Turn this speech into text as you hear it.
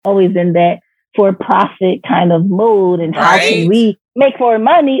always in that for-profit kind of mode, and how can we make more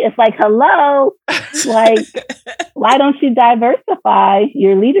money? It's like, hello, like, why don't you diversify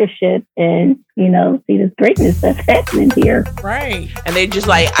your leadership and, see this greatness that's happening here? Right. And they just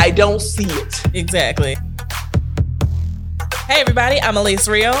like, I don't see it. Exactly. Hey, everybody, I'm Elise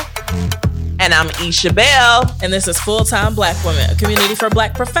Rio. And I'm Isha Bell. And this is Full-Time Black Women, a community for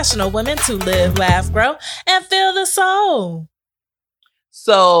Black professional women to live, laugh, grow, and feel the soul.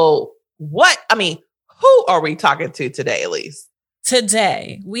 So who are we talking to today, Elise?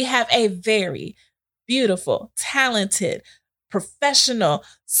 Today, we have a very beautiful, talented, professional,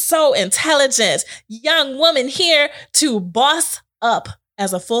 so intelligent young woman here to boss up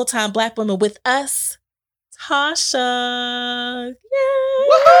as a full-time Black woman with us, Toshia. Yay!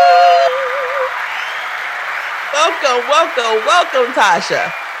 Woohoo! Welcome,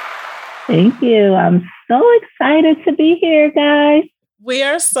 Toshia. Thank you. I'm so excited to be here, guys. We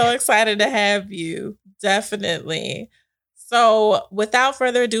are so excited to have you. Definitely. So without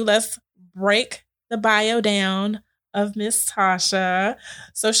further ado, let's break the bio down of Miss Toshia.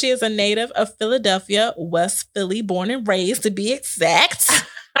 So she is a native of Philadelphia, West Philly, born and raised to be exact.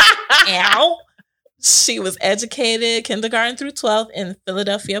 Ow. She was educated kindergarten through 12th in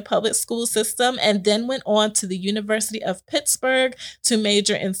Philadelphia public school system and then went on to the University of Pittsburgh to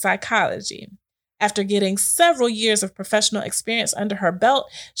major in psychology. After getting several years of professional experience under her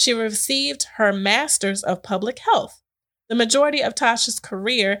belt, she received her Master's of Public Health. The majority of Toshia's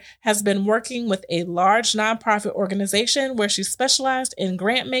career has been working with a large nonprofit organization where she specialized in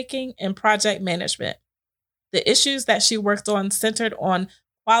grant making and project management. The issues that she worked on centered on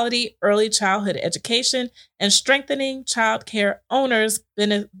quality early childhood education and strengthening child care owners'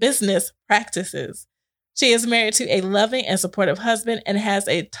 business practices. She is married to a loving and supportive husband and has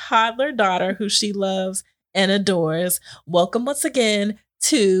a toddler daughter who she loves and adores. Welcome once again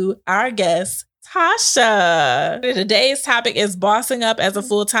to our guest, Toshia. Today's topic is bossing up as a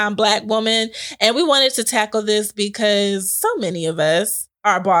full-time Black woman. And we wanted to tackle this because so many of us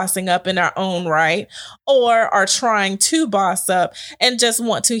are bossing up in our own right or are trying to boss up and just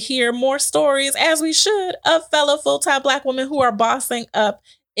want to hear more stories, as we should, of fellow full-time Black women who are bossing up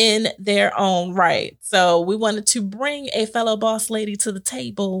in their own right. So we wanted to bring a fellow boss lady to the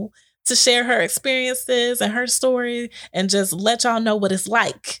table to share her experiences and her story and just let y'all know what it's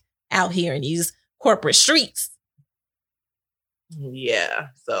like out here in these corporate streets. Yeah.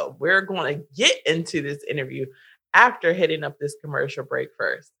 So we're going to get into this interview after hitting up this commercial break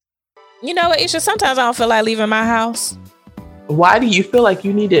first. You know what, Isha? Sometimes I don't feel like leaving my house. Why do you feel like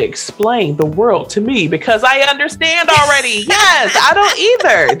you need to explain the world to me? Because I understand already. Yes, I don't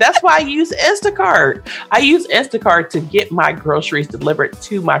either. That's why I use Instacart. I use Instacart to get my groceries delivered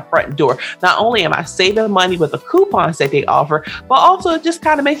to my front door. Not only am I saving money with the coupons that they offer, but also it just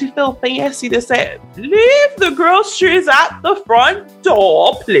kind of makes me feel fancy to say, leave the groceries at the front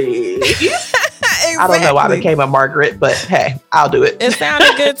door, please. Exactly. I don't know why I became a Margaret, but hey, I'll do it. It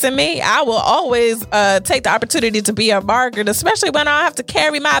sounded good to me. I will always take the opportunity to be a Margaret, especially when I have to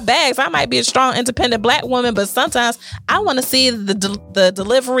carry my bags. I might be a strong, independent Black woman, but sometimes I want to see the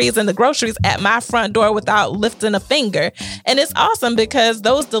deliveries and the groceries at my front door without lifting a finger. And it's awesome because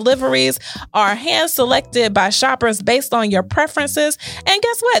those deliveries are hand selected by shoppers based on your preferences. And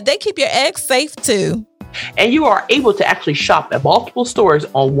guess what? They keep your eggs safe too. And you are able to actually shop at multiple stores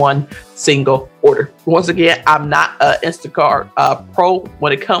on one single order. Once again, I'm not an Instacart pro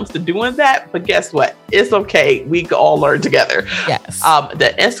when it comes to doing that, but guess what? It's okay. We can all learn together. Yes.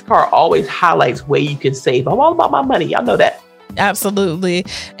 The Instacart always highlights where you can save. I'm all about my money. Y'all know that. Absolutely.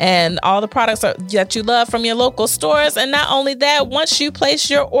 And all the products that you love from your local stores. And not only that, once you place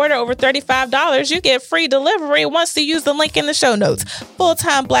your order over $35, you get free delivery once you use the link in the show notes.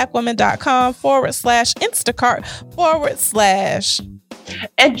 fulltimeblackwoman.com/Instacart/.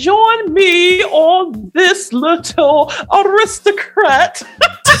 And join me on this little aristocrat.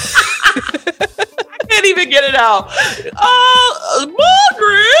 I can't even get it out.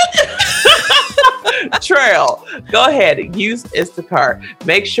 Margaret trail. Go ahead and use Instacart.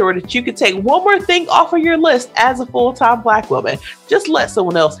 Make sure that you can take one more thing off of your list as a full-time Black woman. Just let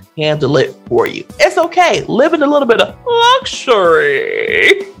someone else handle it for you. It's okay. Live in a little bit of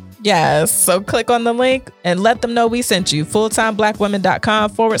luxury. Yes. So click on the link and let them know we sent you.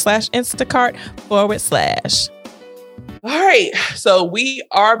 fulltimeblackwoman.com/Instacart/. All right. So we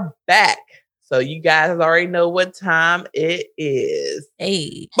are back. So you guys already know what time it is.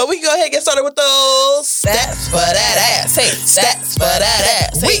 Hey. But we can go ahead and get started with those stats for that ass. Hey, stats for that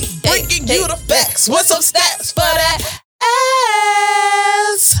ass. We bringing you the facts with some stats for that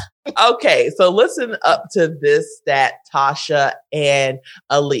ass. Okay, so listen up to this stat, Toshia and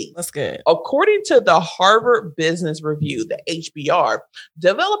Ali. That's good. According to the Harvard Business Review, the HBR,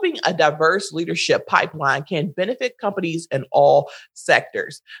 developing a diverse leadership pipeline can benefit companies in all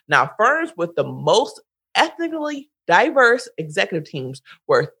sectors. Now, firms with the most ethnically diverse executive teams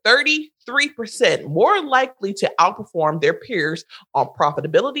were 33% more likely to outperform their peers on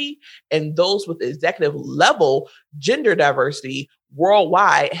profitability, and those with executive level gender diversity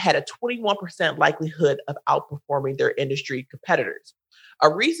worldwide had a 21% likelihood of outperforming their industry competitors.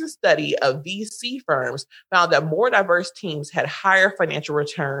 A recent study of VC firms found that more diverse teams had higher financial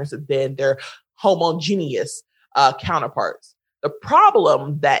returns than their homogeneous counterparts. The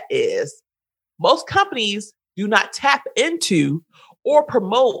problem that is, most companies do not tap into or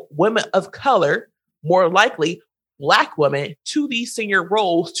promote women of color, more likely Black women, to these senior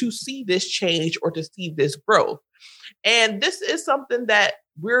roles to see this change or to see this growth. And this is something that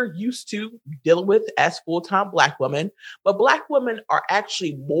we're used to dealing with as full-time Black women, but Black women are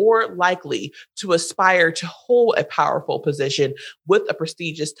actually more likely to aspire to hold a powerful position with a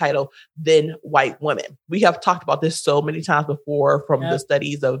prestigious title than white women. We have talked about this so many times before, from the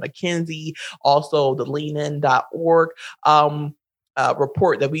studies of McKinsey, also the leanin.org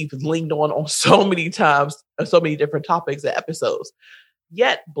report that we've leaned on so many times, so many different topics and episodes.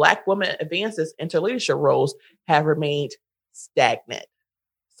 Yet Black women advances into leadership roles have remained stagnant.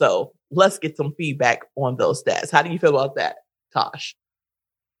 So let's get some feedback on those stats. How do you feel about that, Tosh?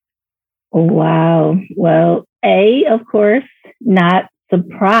 Wow. Well, of course, not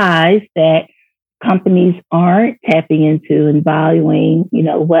surprised that companies aren't tapping into and valuing,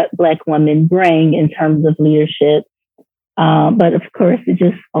 what Black women bring in terms of leadership. But of course, it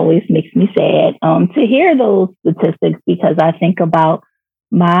just always makes me sad to hear those statistics, because I think about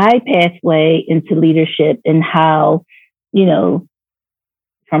my pathway into leadership and how,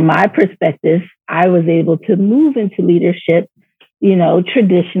 from my perspective, I was able to move into leadership,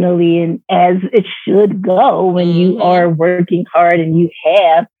 traditionally and as it should go when you are working hard and you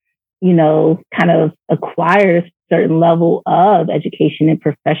have, kind of acquired a certain level of education and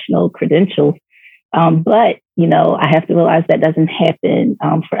professional credentials. But, I have to realize that doesn't happen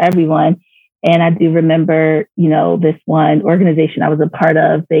for everyone. And I do remember, this one organization I was a part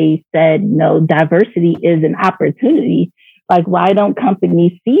of, they said, diversity is an opportunity. Like, why don't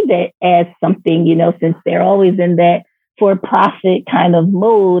companies see that as something, since they're always in that for-profit kind of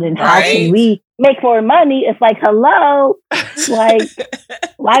mode, and how can we make more money? It's like, hello, like,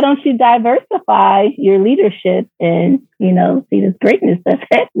 why don't you diversify your leadership and, see this greatness that's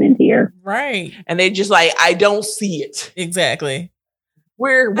happening here? Right. And they just like, I don't see it. Exactly.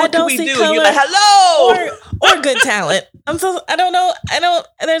 What can we do? Color, and you're like, hello, or good talent. I don't know.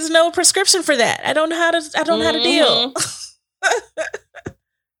 There's no prescription for that. I don't know how to deal.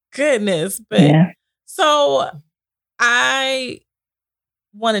 Goodness. But so I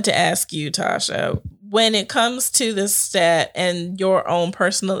wanted to ask you, Toshia, when it comes to this stat and your own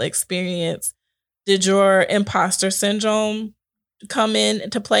personal experience, did your imposter syndrome come in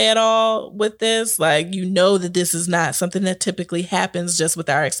to play at all with this? Like, that this is not something that typically happens just with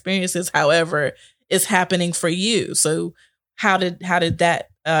our experiences. However, it's happening for you. So how did that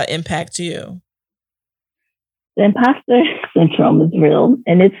impact you? The imposter syndrome is real,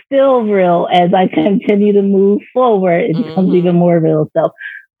 and it's still real as I continue to move forward. It becomes even more real. So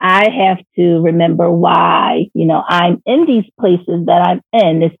I have to remember why, I'm in these places that I'm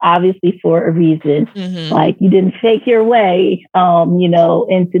in. It's obviously for a reason. Like, you didn't fake your way,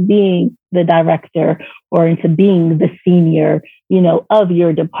 into being the director or into being the senior, of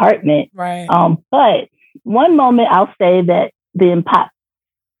your department. Right. But one moment I'll say that the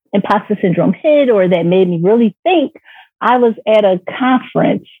imposter syndrome hit, or that made me really think. I was at a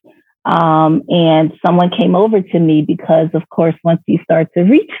conference, and someone came over to me because, of course, once you start to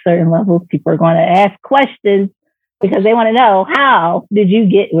reach certain levels, people are going to ask questions because they want to know, how did you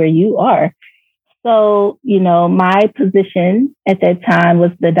get where you are? So, my position at that time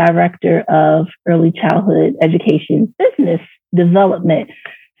was the director of early childhood education business development.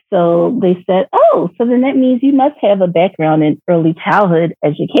 So they said, oh, so then that means you must have a background in early childhood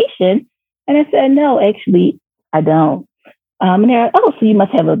education. And I said, no, actually, I don't. And they're like, oh, so you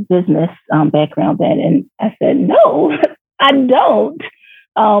must have a business background then. And I said, no, I don't.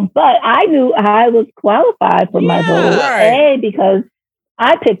 But I knew I was qualified for my role, because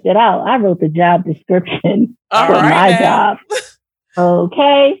I picked it out. I wrote the job description for my job.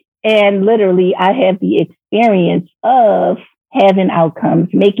 Okay. And literally, I have the experience of having outcomes,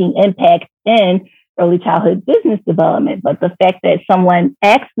 making impact in early childhood business development. But the fact that someone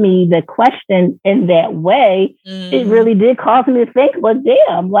asked me the question in that way, it really did cause me to think, well,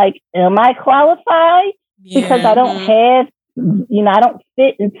 damn, like, am I qualified? Yeah. Because I don't have, I don't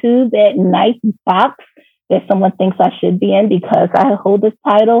fit into that nice box that someone thinks I should be in because I hold this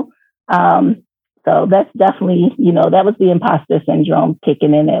title. So that's definitely, that was the imposter syndrome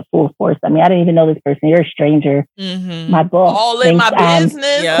kicking in at full force. I mean, I didn't even know this person. You're a stranger. My boss all in my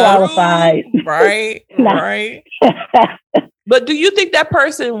business. Qualified. Right. Right. But do you think that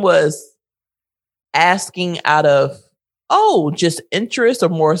person was asking out of, just interest, or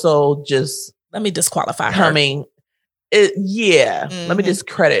more so just let me disqualify coming? Let me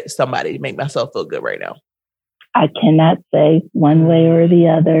discredit somebody to make myself feel good right now. I cannot say one way or the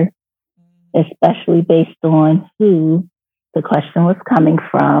other, especially based on who the question was coming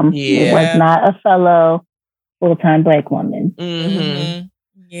from. Yeah. It was not a fellow full-time Black woman.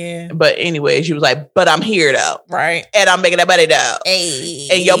 Yeah. But anyway, she was like, but I'm here though. Right. And I'm making that money though. Hey.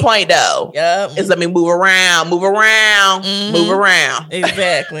 And your point though is let me move around.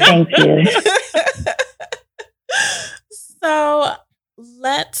 Exactly. Thank you. So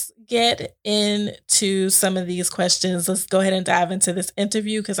let's get into some of these questions. Let's go ahead and dive into this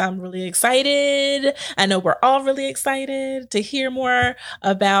interview because I'm really excited. I know we're all really excited to hear more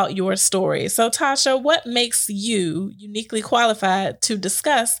about your story. So Tasha, what makes you uniquely qualified to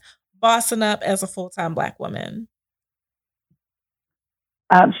discuss bossing up as a full-time Black woman?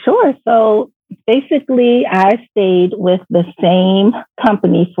 Sure. So basically, I stayed with the same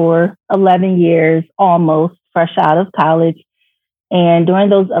company for 11 years, almost fresh out of college. And during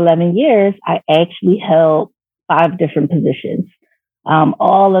those 11 years, I actually held 5 different positions,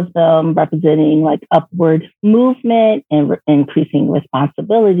 all of them representing like upward movement and increasing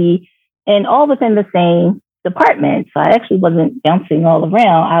responsibility, and all within the same department. So I actually wasn't bouncing all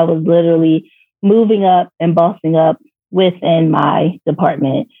around. I was literally moving up and bossing up within my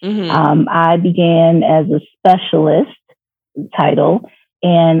department. I began as a specialist title,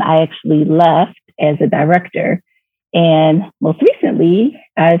 and I actually left as a director. And most recently,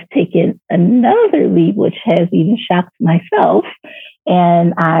 I've taken another leap, which has even shocked myself.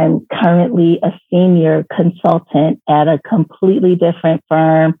 And I'm currently a senior consultant at a completely different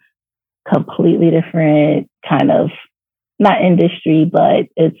firm, completely different kind of, not industry, but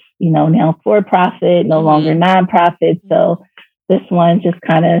it's, now for-profit, no longer nonprofit. So this one just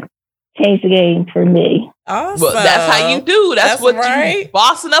kind of changed the game for me. Awesome. Well, that's how you do. That's what you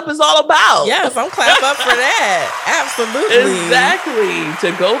bossing up is all about. Yes, I'm clap up for that. Absolutely. Exactly.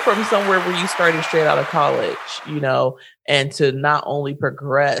 To go from somewhere where you started straight out of college, and to not only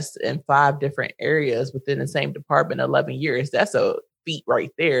progress in 5 different areas within the same department in 11 years, that's a feat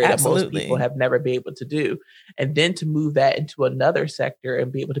right there. Absolutely. That most people have never been able to do. And then to move that into another sector and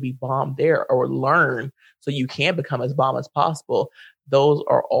be able to be bomb there or learn so you can become as bomb as possible. Those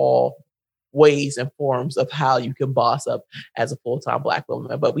are all ways and forms of how you can boss up as a full-time Black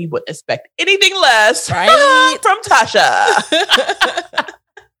woman. But we wouldn't expect anything less from Tasha.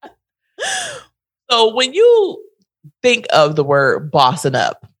 So when you think of the word bossing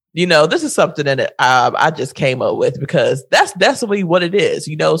up, this is something that I just came up with because that's definitely what it is.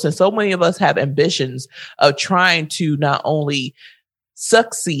 Since so many of us have ambitions of trying to not only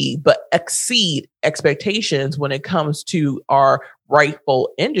succeed, but exceed expectations when it comes to our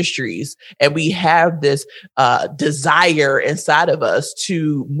rightful industries. And we have this desire inside of us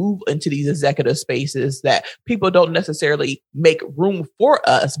to move into these executive spaces that people don't necessarily make room for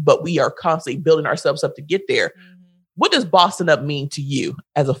us, but we are constantly building ourselves up to get there. What does bossing up mean to you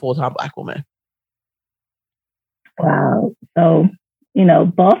as a full-time Black woman? Wow. So,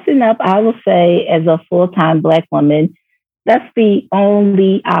 bossing up, I will say as a full-time Black woman, that's the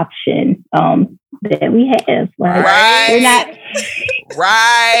only option that we have. Like,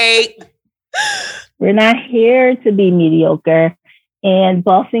 we're not here to be mediocre, and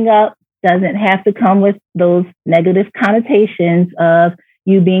bossing up doesn't have to come with those negative connotations of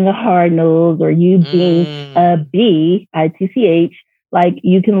you being a hard nose or you being a B, ITCH. Like,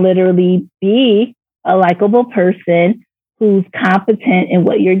 you can literally be a likable person who's competent in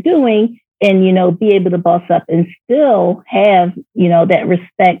what you're doing and, be able to boss up and still have, that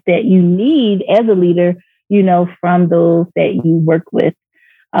respect that you need as a leader, from those that you work with.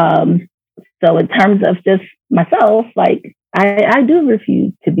 So in terms of just myself, like, I do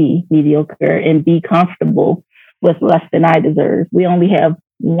refuse to be mediocre and be comfortable with less than I deserve. We only have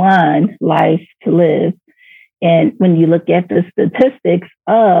one life to live. And when you look at the statistics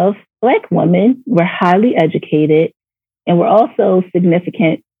of Black women, we're highly educated and we're also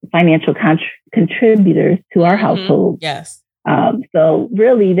significant financial contributors to our household. Yes. So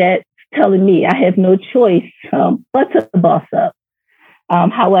really that telling me I have no choice but to boss up.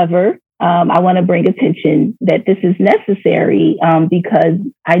 However, I want to bring attention that this is necessary because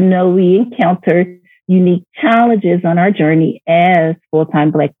I know we encounter unique challenges on our journey as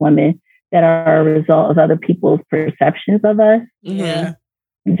full-time Black women that are a result of other people's perceptions of us. Yeah.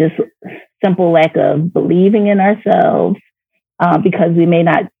 Just simple lack of believing in ourselves because we may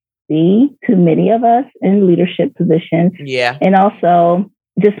not see too many of us in leadership positions. Yeah. And also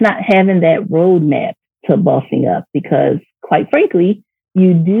just not having that roadmap to bossing up because quite frankly,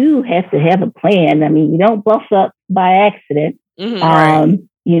 you do have to have a plan. I mean, you don't boss up by accident. Right.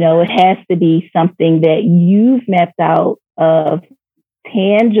 It has to be something that you've mapped out of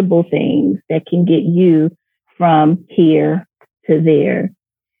tangible things that can get you from here to there.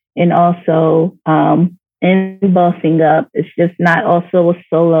 And also, in bossing up, it's just not also a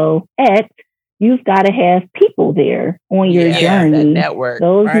solo act. You've got to have people there on your journey. That network.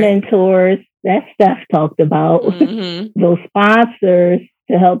 Those mentors that Steph talked about, those sponsors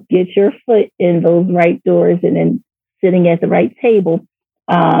to help get your foot in those right doors and then sitting at the right table.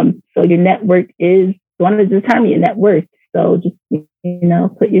 So your network is going to determine your net worth. So just,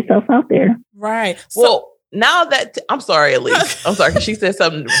 put yourself out there. Right. Well, now that I'm sorry, Elise. I'm sorry. She said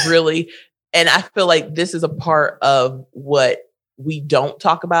something really, and I feel like this is a part of what we don't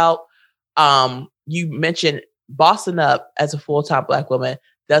talk about. You mentioned bossing up as a full-time Black woman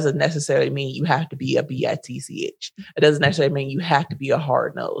doesn't necessarily mean you have to be a bitch. It doesn't necessarily mean you have to be a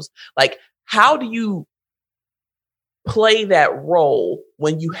hard nose. Like, how do you play that role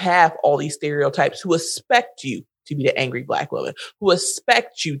when you have all these stereotypes who expect you to be the angry Black woman, who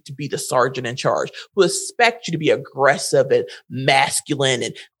expect you to be the sergeant in charge, who expect you to be aggressive and masculine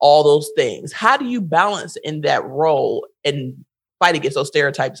and all those things? How do you balance in that role and fight against those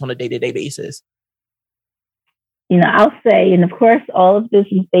stereotypes on a day-to-day basis? I'll say, and of course, all of this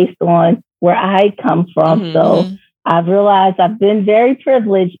is based on where I come from. So I've realized I've been very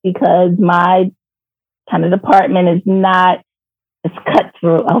privileged because my kind of department is not as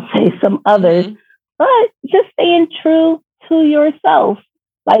cutthroat, I'll say, some others, but just staying true to yourself.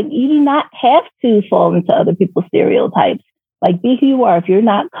 Like, you do not have to fall into other people's stereotypes. Like, be who you are. If you're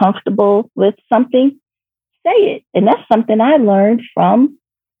not comfortable with something, say it. And that's something I learned from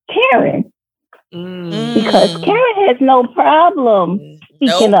Karen. Because Karen has no problem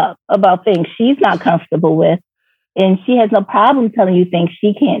speaking up about things she's not comfortable with. And she has no problem telling you things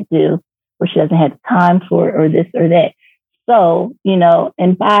she can't do or she doesn't have time for or this or that. So,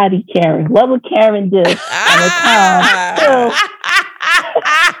 embody Karen. What would Karen do on the time?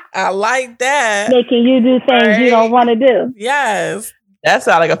 I like that. Making you do things you don't want to do. Yes. That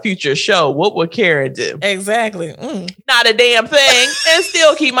sounds like a future show. What would Karen do? Exactly. Not a damn thing. And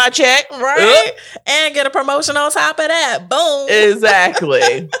still keep my check. Right. And get a promotion on top of that. Boom.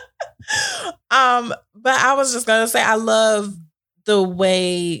 Exactly. But I was just going to say, I love the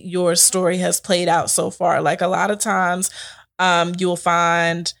way your story has played out so far. Like, a lot of times you'll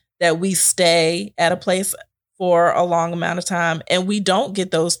find that we stay at a place for a long amount of time and we don't get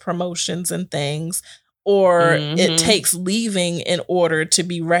those promotions and things, or it takes leaving in order to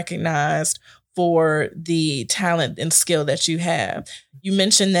be recognized for the talent and skill that you have. You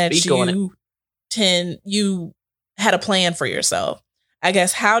mentioned that you had a plan for yourself. I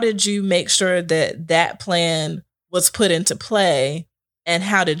guess, how did you make sure that that plan was put into play, and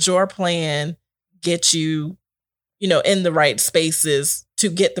how did your plan get you, in the right spaces to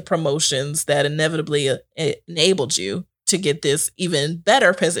get the promotions that inevitably enabled you to get this even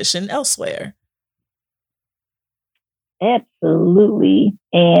better position elsewhere? Absolutely.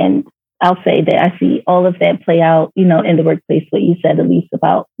 And I'll say that I see all of that play out, in the workplace, what you said, Elise,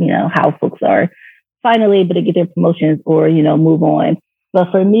 about, how folks are finally able to get their promotions or, move on.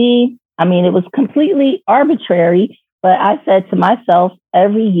 But for me, it was completely arbitrary, but I said to myself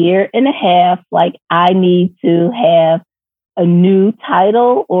every year and a half, like, I need to have a new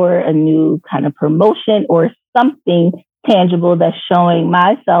title or a new kind of promotion or something tangible that's showing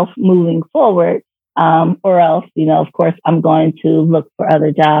myself moving forward. Or else, of course, I'm going to look for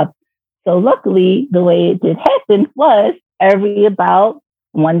other jobs. So luckily, the way it did happen was every about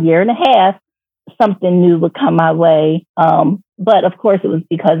 1 year and a half, something new would come my way. But of course, it was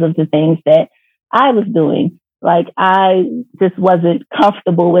because of the things that I was doing. Like, I just wasn't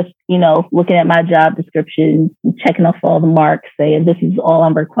comfortable with, looking at my job description, checking off all the marks, saying this is all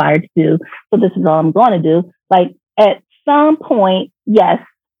I'm required to do. So this is all I'm going to do. Like, at some point, yes,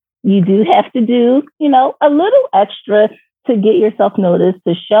 you do have to do, a little extra to get yourself noticed,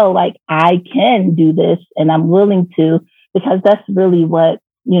 to show like, I can do this and I'm willing to, because that's really what,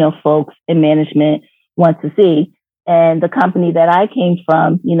 folks in management want to see. And the company that I came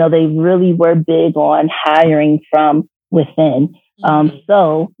from, you know, they really were big on hiring from within.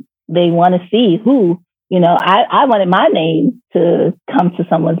 So they want to see who, you know, I wanted my name to come to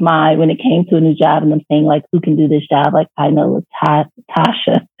someone's mind when it came to a new job and them saying like, who can do this job? Like, I know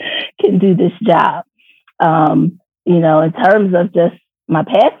Toshia can do this job. You know, in terms of just my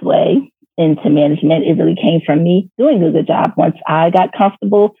pathway into management, it really came from me doing a good job. Once I got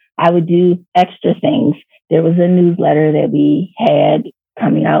comfortable, I would do extra things. There was a newsletter that we had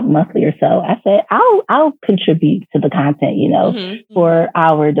coming out monthly or so. I said, I'll contribute to the content, you know, for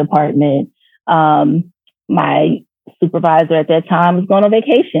our department. My supervisor at that time was going on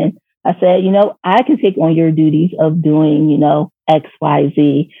vacation. I said, you know, I can take on your duties of doing, you know, X, Y,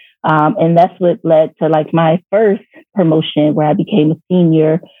 Z. And that's what led to like my first promotion where I became a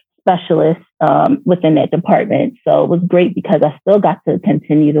senior specialist within that department. So it was great because I still got to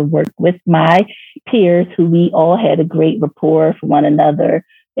continue to work with my peers who we all had a great rapport for one another.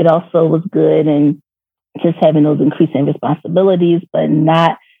 It also was good and just having those increasing responsibilities, but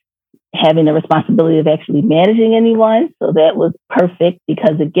not having the responsibility of actually managing anyone. So that was perfect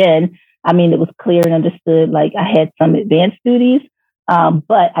because again, I mean, it was clear and understood, like I had some advanced duties,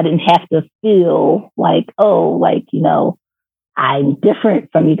 but I didn't have to feel like, oh, like, you know, I'm different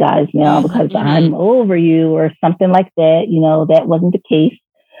from you guys now because I'm over you or something like that. You know, that wasn't the case.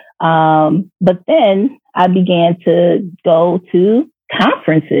 But then I began to go to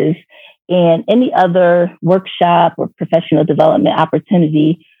conferences and any other workshop or professional development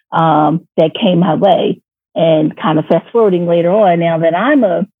opportunity that came my way. And kind of fast forwarding later on, now that I'm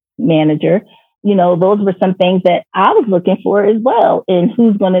a manager, you know, those were some things that I was looking for as well. And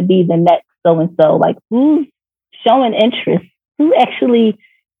who's going to be the next so-and-so, like who's showing interest, who actually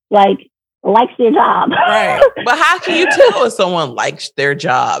likes their job. Right. But how can you tell if someone likes their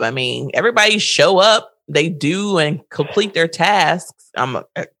job? I mean, everybody show up, they do and complete their tasks. I'm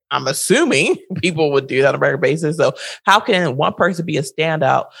assuming people would do that on a regular basis. So how can one person be a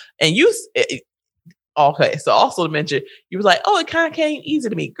standout? And okay, so also to mention, you were like, oh, it kind of came easy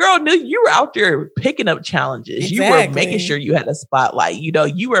to me. Girl, no, you were out there picking up challenges. Exactly. You were making sure you had a spotlight. You know,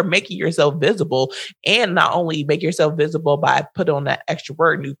 you were making yourself visible, and not only make yourself visible by putting on that extra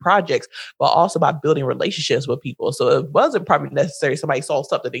work, new projects, but also by building relationships with people. So it wasn't probably necessary somebody saw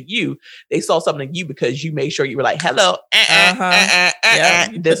something in you. They saw something in you because you made sure you were like, hello,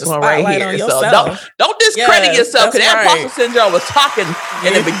 this one right here. So don't discredit yourself, because that imposter syndrome was talking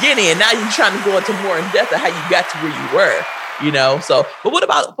in the beginning, and now you're trying to go into more in depth of how you got to where you were, you know? So, but what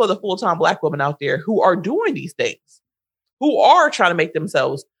about for the full-time Black women out there who are doing these things, who are trying to make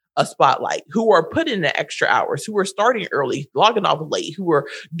themselves a spotlight, who are putting in the extra hours, who are starting early, logging off late, who are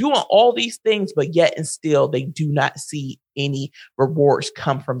doing all these things, but yet and still they do not see any rewards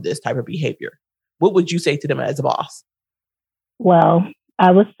come from this type of behavior? What would you say to them as a boss? Well,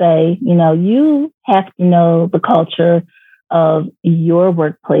 I would say, you know, you have to know the culture of your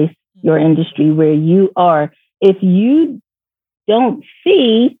workplace, your industry, where you are. If you don't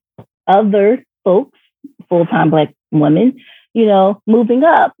see other folks, full-time Black women, you know, moving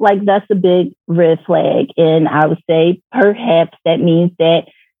up, like that's a big red flag. And I would say perhaps that means that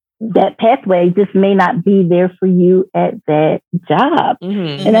that pathway just may not be there for you at that job.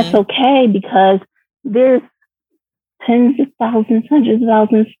 And that's okay, because there's tens of thousands, hundreds of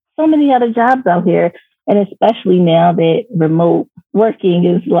thousands, so many other jobs out here. And especially now that remote working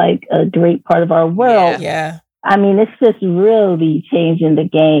is like a great part of our world. Yeah. I mean, it's just really changing the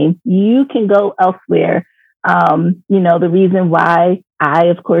game. You can go elsewhere. You know, the reason why I,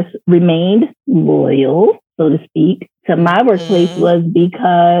 of course, remained loyal, so to speak, to my workplace was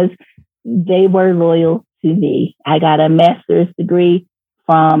because they were loyal to me. I got a master's degree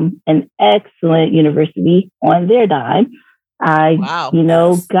from an excellent university on their dime. I,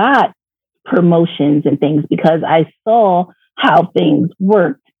 got promotions and things because I saw how things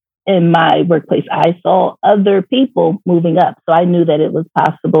worked in my workplace. I saw other people moving up. So I knew that it was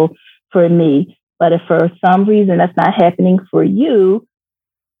possible for me. But if for some reason that's not happening for you,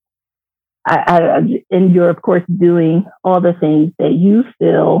 and you're, of course, doing all the things that you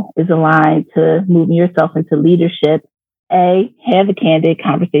feel is aligned to moving yourself into leadership, have a candid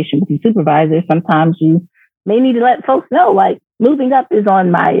conversation with your supervisor. Sometimes you may need to let folks know, like, moving up is on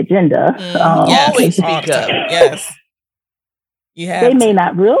my agenda. Always speak up. Yes. They may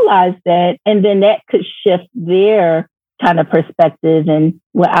not realize that, and then that could shift their kind of perspective and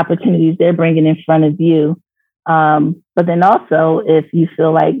what opportunities they're bringing in front of you. But then also, if you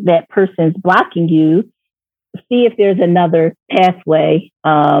feel like that person's blocking you, see if there's another pathway.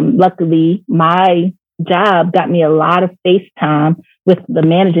 Luckily, my job got me a lot of face time with the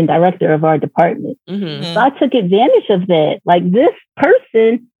managing director of our department. So I took advantage of that. Like, this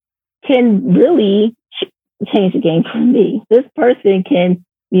person can really change the game for me. This person can,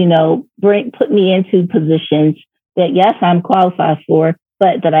 put me into positions that, yes, I'm qualified for,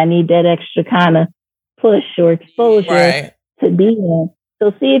 but that I need that extra kind of push or exposure to be in.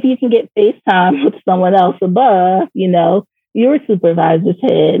 So see if you can get FaceTime with someone else above, your supervisor's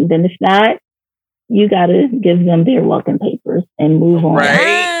head. And then if not, you got to give them their welcome papers and move on.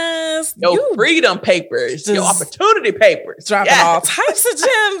 Yes. Your freedom papers, your opportunity papers. Dropping all types of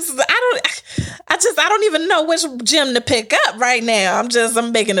gems. I don't even know which gem to pick up right now.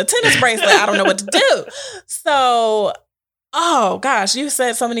 I'm making a tennis bracelet. I don't know what to do. So, oh gosh, you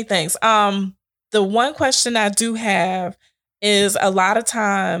said so many things. The one question I do have is, a lot of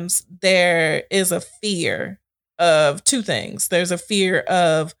times there is a fear of two things. There's a fear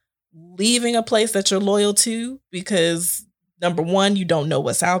of leaving a place that you're loyal to because, number one, you don't know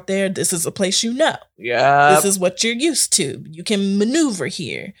what's out there. This is a place you know. Yeah. This is what you're used to. You can maneuver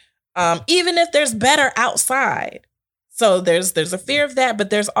here. Even if there's better outside. So there's a fear of that, but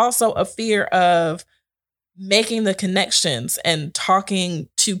there's also a fear of making the connections and talking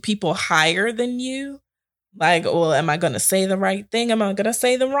to people higher than you. Like, well, am I going to say the right thing? Am I going to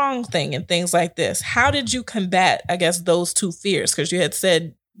say the wrong thing? And things like this. How did you combat, I guess, those two fears? Because you had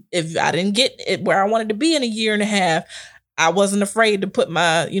said, if I didn't get it where I wanted to be in a year and a half, I wasn't afraid to put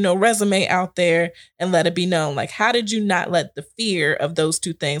my, resume out there and let it be known. Like, how did you not let the fear of those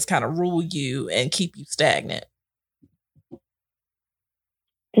two things kind of rule you and keep you stagnant?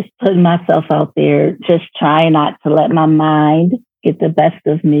 Just putting myself out there, just trying not to let my mind get the best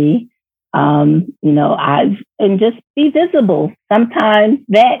of me. And just be visible. Sometimes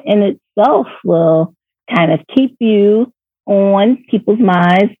that in itself will kind of keep you on people's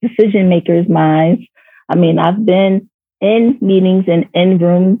minds, decision makers' minds. I mean, I've been in meetings and in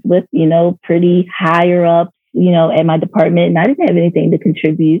rooms with, pretty higher ups, at my department, and I didn't have anything to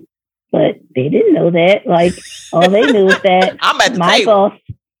contribute, but they didn't know that. Like, all they knew was that my boss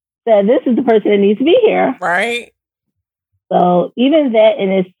said, this is the person that needs to be here. Right. So even that in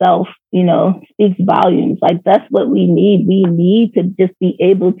itself, speaks volumes. Like, that's what we need. We need to just be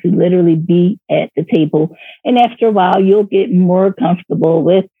able to literally be at the table. And after a while, you'll get more comfortable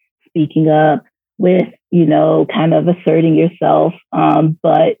with speaking up, with, kind of asserting yourself.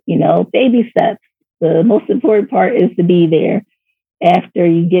 But, baby steps. The most important part is to be there. After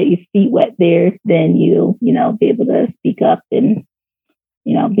you get your feet wet there, then you'll, be able to speak up and,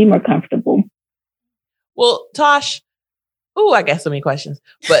 be more comfortable. Well, Tosh, I got so many questions,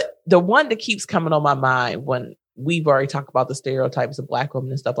 but the one that keeps coming on my mind when we've already talked about the stereotypes of Black women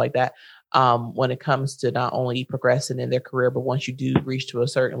and stuff like that, when it comes to not only progressing in their career, but once you do reach to a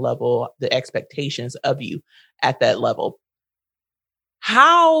certain level, the expectations of you at that level.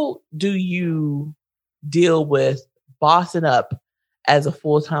 How do you deal with bossing up as a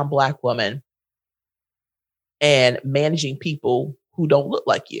full-time Black woman and managing people who don't look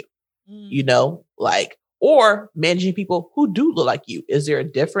like you, or managing people who do look like you? Is there a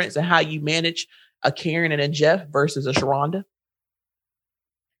difference in how you manage a Karen and a Jeff versus a Sharonda?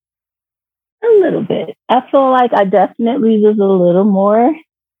 A little bit. I feel like I definitely was a little more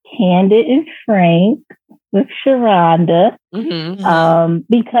candid and frank with Sharonda,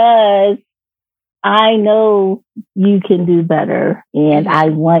 because I know you can do better and I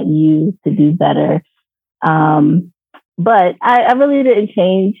want you to do better. But I really didn't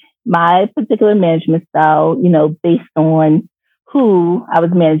change my particular management style, based on who I was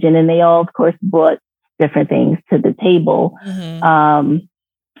managing. And they all, of course, brought different things to the table.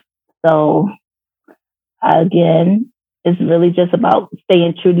 So again, it's really just about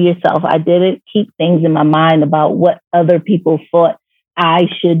staying true to yourself. I didn't keep things in my mind about what other people thought I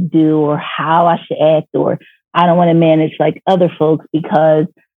should do or how I should act, or I don't want to manage like other folks, because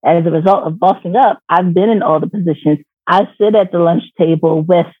as a result of bossing up, I've been in all the positions. I sit at the lunch table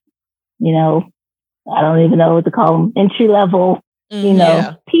with, I don't even know what to call them, entry level,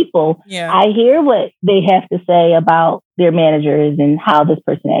 people. Yeah. I hear what they have to say about their managers and how this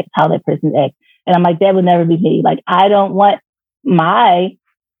person acts, how that person acts. And I'm like, that would never be me. Like, I don't want my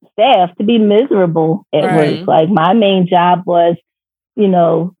staff to be miserable at work. Like, my main job was,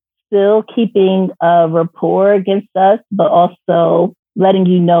 still keeping a rapport against us, but also letting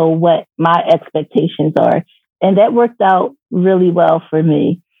you know what my expectations are. And that worked out really well for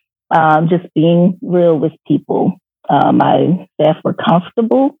me. Just being real with people. My staff were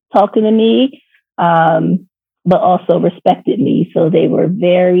comfortable talking to me, but also respected me. So they were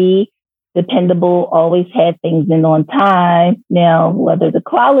very dependable, always had things in on time. Now, whether the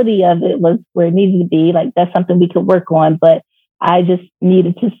quality of it was where it needed to be, like that's something we could work on. But I just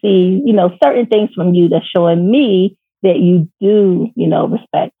needed to see, certain things from you that's showing me that you do,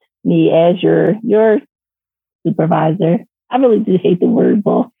 respect me as your supervisor. I really do hate the word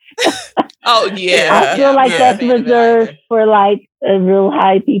boss. Oh yeah. I feel like that's reserved for like real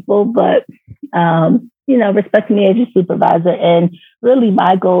high people, but respect me as your supervisor. And really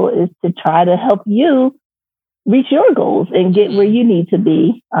my goal is to try to help you reach your goals and get where you need to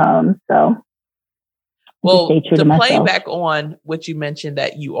be. Well, to play back on what you mentioned,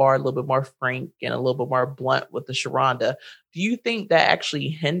 that you are a little bit more frank and a little bit more blunt with the Sharonda, do you think that actually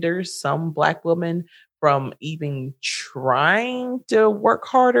hinders some Black women from even trying to work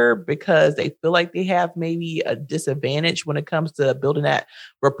harder because they feel like they have maybe a disadvantage when it comes to building that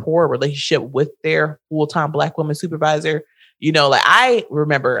rapport relationship with their full-time Black woman supervisor? Like I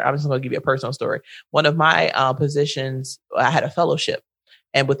remember, I'm just going to give you a personal story. One of my positions, I had a fellowship.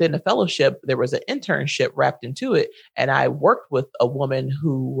 And within the fellowship, there was an internship wrapped into it. And I worked with a woman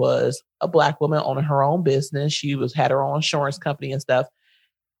who was a Black woman owning her own business. She had her own insurance company and stuff.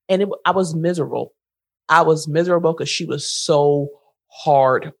 And I was miserable. I was miserable because she was so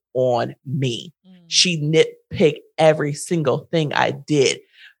hard on me. She nitpicked every single thing I did.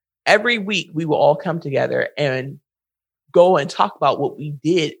 Every week, we would all come together and go and talk about what we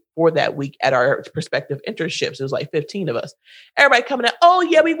did for that week at our prospective internships. It was like 15 of us. Everybody coming out, oh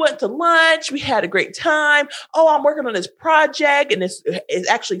yeah, we went to lunch. We had a great time. Oh, I'm working on this project. And this is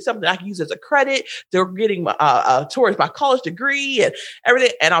actually something I can use as a credit to getting towards my college degree and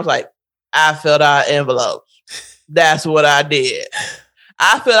everything. And I was like, I filled out envelopes. That's what I did.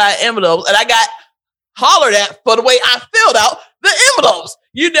 I filled out envelopes and I got hollered at for the way I filled out the envelopes.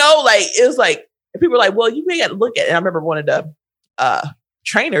 It was like, people were like, well, you may have to look at it. And I remember one of the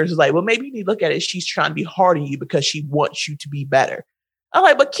trainers was like, well, maybe you need to look at it. She's trying to be hard on you because she wants you to be better. I'm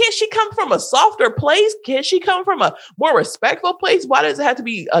like, but can't she come from a softer place? Can't she come from a more respectful place? Why does it have to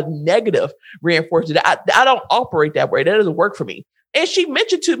be a negative reinforcement? I don't operate that way. That doesn't work for me. And she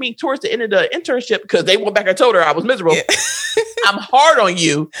mentioned to me towards the end of the internship, because they went back and told her I was miserable. Yeah. I'm hard on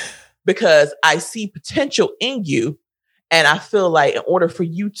you because I see potential in you. And I feel like in order for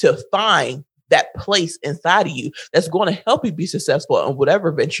you to find that place inside of you that's going to help you be successful in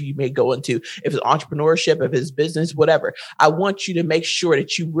whatever venture you may go into, if it's entrepreneurship, if it's business, whatever, I want you to make sure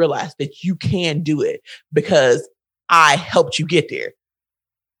that you realize that you can do it because I helped you get there.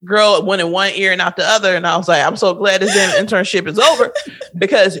 Girl, it went in one ear and out the other. And I was like, I'm so glad this damn internship is over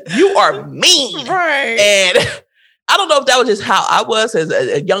because you are mean. Right. And I don't know if that was just how I was as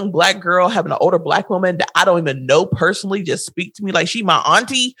a young Black girl having an older Black woman that I don't even know personally just speak to me like she my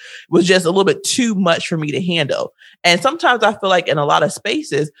auntie was just a little bit too much for me to handle. And sometimes I feel like in a lot of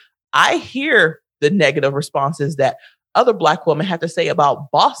spaces, I hear the negative responses that other Black women have to say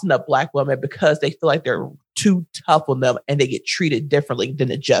about bossing up Black women because they feel like they're too tough on them and they get treated differently than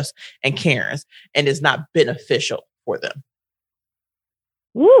the Just and Karens, and it's not beneficial for them.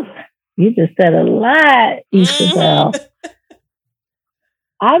 Woo, you just said a lot, Isabel.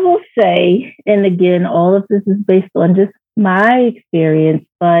 I will say, and again, all of this is based on just my experience,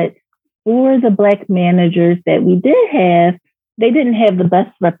 but for the Black managers that we did have, they didn't have the best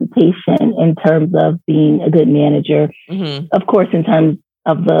reputation in terms of being a good manager. Mm-hmm. Of course, in terms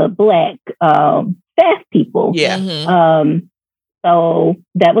of the Black staff people. Yeah. Mm-hmm. So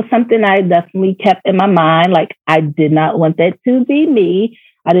that was something I definitely kept in my mind. Like, I did not want that to be me.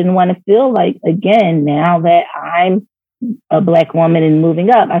 I didn't want to feel like, again, now that I'm a Black woman and moving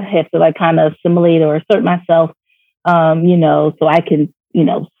up, I have to like kind of assimilate or assert myself, so I can,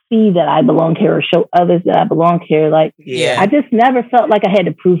 see that I belong here or show others that I belong here. Like, I just never felt like I had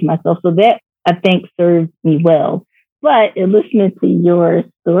to prove myself. So that, I think, served me well. But in listening to your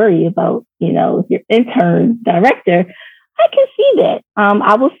story about, your intern director, I can see that.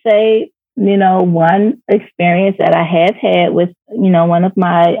 I will say, one experience that I have had with, one of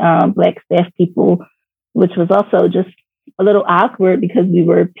my Black staff people, which was also just a little awkward because we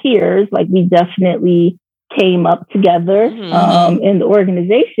were peers. Like, we definitely came up together in the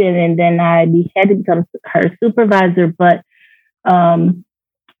organization, and then I had to become her supervisor, but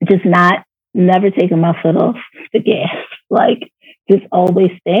just never taking my foot off the gas, like just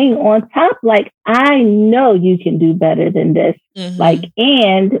always staying on top. Like, I know you can do better than this. Like,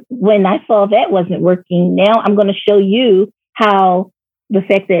 and when I saw that wasn't working, now I'm going to show you how the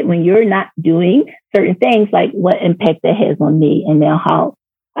fact that when you're not doing certain things, like what impact that has on me, and now how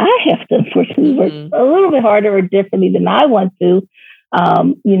I have to unfortunately work a little bit harder or differently than I want to,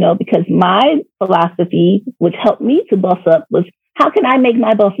 because my philosophy, which helped me to boss up, was how can I make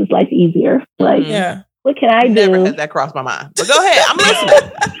my boss's life easier? Like, what can I do? Never had that cross my mind. But go ahead, I'm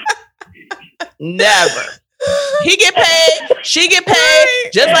listening. Never. He get paid, she get paid,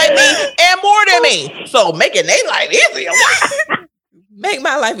 just like me, and more than me. So making their life easier. Make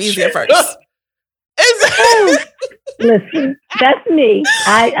my life easier first. Listen, that's me.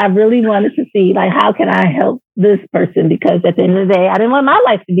 I really wanted to see, like, how can I help this person? Because at the end of the day, I didn't want my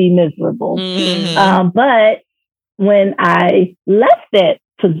life to be miserable. But when I left that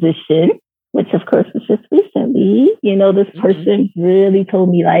position, which of course was just recently, you know, this person really told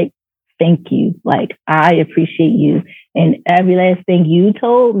me, like, thank you. Like, I appreciate you. And every last thing you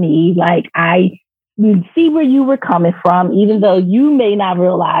told me, like, I see where you were coming from, even though you may not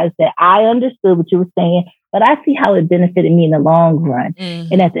realize that I understood what you were saying, but I see how it benefited me in the long run.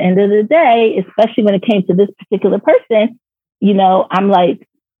 And at the end of the day, especially when it came to this particular person, you know, I'm like,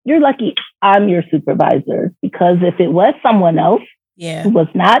 you're lucky I'm your supervisor, because if it was someone else who was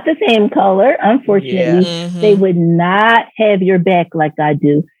not the same color, unfortunately, they would not have your back like I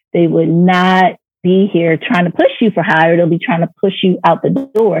do. They would not be here trying to push you for higher. They'll be trying to push you out the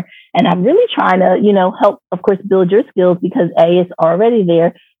door. And I'm really trying to, you know, help, of course, build your skills, because A, it's already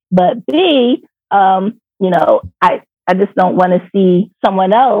there. But B, you know, I just don't want to see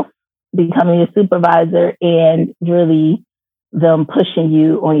someone else becoming a supervisor and really them pushing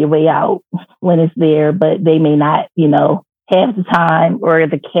you on your way out when it's there, but they may not, you know, have the time or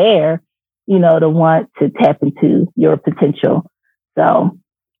the care, you know, to want to tap into your potential.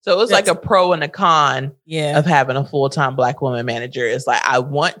 So it's like a pro and a con of having a full-time Black woman manager. It's like, I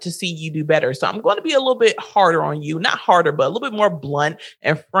want to see you do better. So I'm going to be a little bit harder on you, not harder, but a little bit more blunt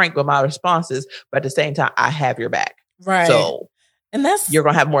and frank with my responses. But at the same time, I have your back. Right. So and you're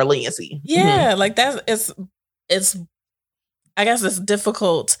going to have more leniency. Yeah. Like it's, I guess it's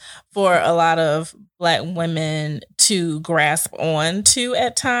difficult for a lot of Black women to grasp on to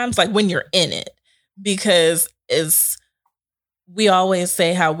at times, like when you're in it, because we always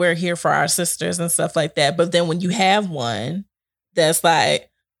say how we're here for our sisters and stuff like that. But then when you have one that's like,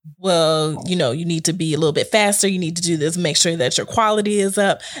 well, you know, you need to be a little bit faster. You need to do this, make sure that your quality is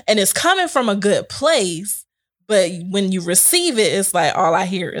up. And it's coming from a good place. But when you receive it, it's like, all I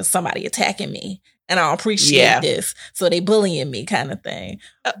hear is somebody attacking me. And I don't appreciate this. So they bullying me kind of thing.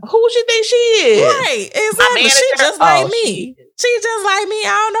 Who should think she is? Right. Exactly. She just like me. She just like me.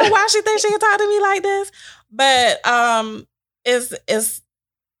 I don't know why she thinks she can talk to me like this. But I'm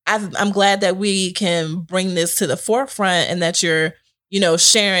glad that we can bring this to the forefront, and that you're, you know,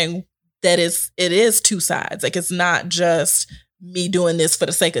 sharing that it is two sides. Like, it's not just me doing this for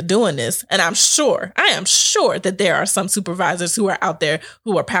the sake of doing this. And I am sure that there are some supervisors who are out there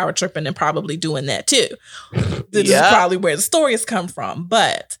who are power tripping and probably doing that too. This is probably where the stories come from,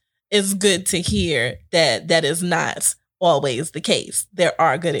 but it's good to hear that that is not always the case. There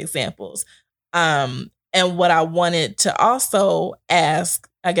are good examples. And what I wanted to also ask,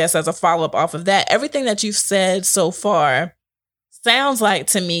 I guess, as a follow-up off of that, everything that you've said so far sounds like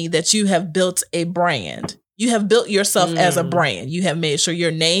to me that you have built a brand. You have built yourself as a brand. You have made sure your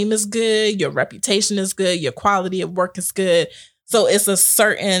name is good, your reputation is good, your quality of work is good. So it's a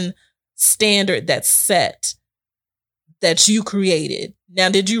certain standard that's set that you created. Now,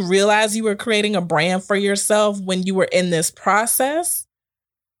 did you realize you were creating a brand for yourself when you were in this process?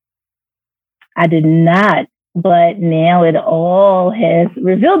 I did not, but now it all has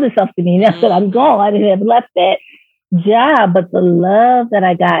revealed itself to me. Now that I'm gone, I didn't have left that job, but the love that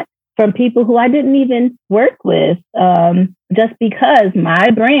I got from people who I didn't even work with, just because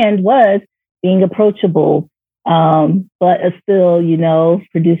my brand was being approachable, but still, you know,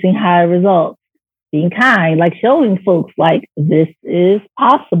 producing high results, being kind, like showing folks like this is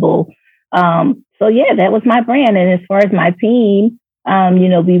possible. So yeah, that was my brand. And as far as my team, you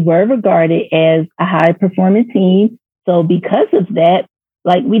know, we were regarded as a high performing team. So because of that,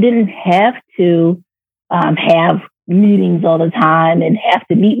 like, we didn't have to have meetings all the time and have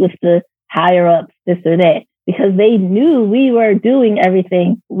to meet with the higher ups, this or that, because they knew we were doing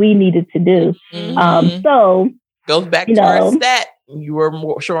everything we needed to do. So goes back to our stat. You were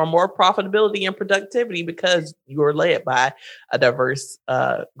showing more profitability and productivity because you were led by a diverse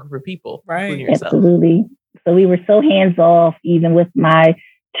group of people, right? Including yourself. Absolutely. So we were so hands off, even with my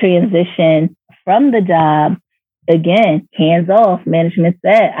transition from the job. Again, hands off. Management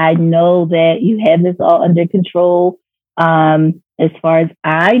said, I know that you have this all under control. As far as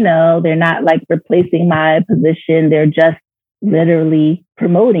I know, they're not like replacing my position. They're just literally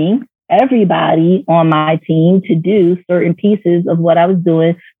promoting everybody on my team to do certain pieces of what I was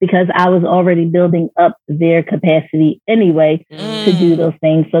doing, because I was already building up their capacity anyway to do those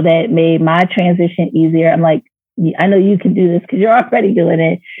things. So that made my transition easier. I'm like, I know you can do this because you're already doing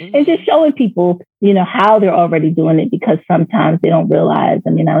it. Mm-hmm. And just showing people, how they're already doing it, because sometimes they don't realize.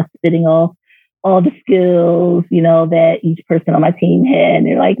 I was spitting all the skills, that each person on my team had. And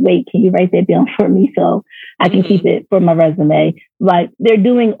they're like, wait, can you write that down for me so I can keep it for my resume? Like, they're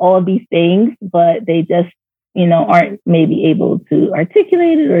doing all these things, but they just, aren't maybe able to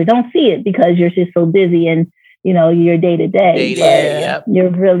articulate it or don't see it because you're just so busy and, your day to day. Yep.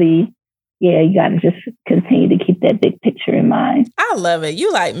 You're really, you got to just continue to keep that big picture in mind. I love it.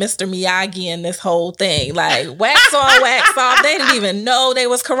 You like Mr. Miyagi in this whole thing. Like, wax on, wax off. They didn't even know they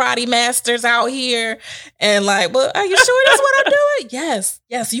was karate masters out here. And like, well, are you sure that's what I'm doing?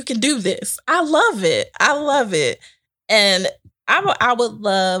 Yes, you can do this. I love it. And I would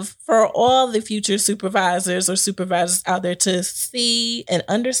love for all the future supervisors or supervisors out there to see and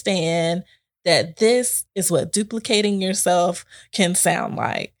understand that this is what duplicating yourself can sound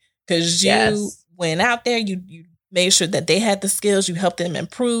like. Because you went out there, you made sure that they had the skills, you helped them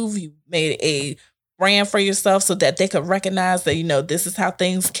improve, you made a brand for yourself so that they could recognize that, this is how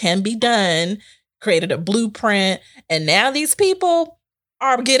things can be done, created a blueprint. And now these people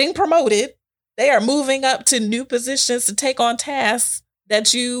are getting promoted. They are moving up to new positions to take on tasks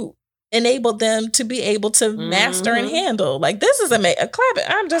that you enabled them to be able to master and handle. Like, this is amazing.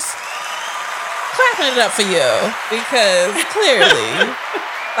 I'm just clapping it up for you because clearly,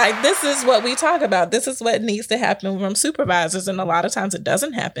 like, this is what we talk about. This is what needs to happen from supervisors. And a lot of times it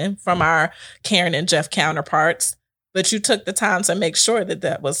doesn't happen from our Karen and Jeff counterparts. But you took the time to make sure that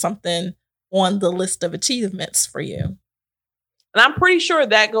that was something on the list of achievements for you. And I'm pretty sure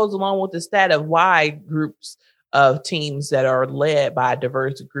that goes along with the stat of why groups of teams that are led by a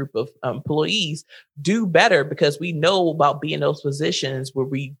diverse group of employees do better, because we know about being in those positions where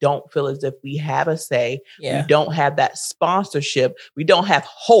we don't feel as if we have a say. We don't have that sponsorship. We don't have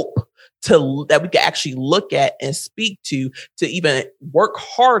hope that we can actually look at and speak to even work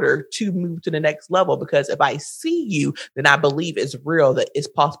harder to move to the next level. Because if I see you, then I believe it's real, that it's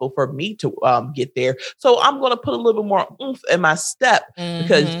possible for me to get there. So I'm going to put a little bit more oomph in my step,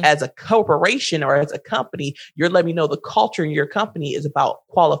 because as a corporation or as a company, you're letting me know the culture in your company is about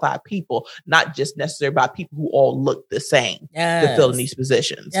qualified people, not just necessarily about people who all look the same to fill in these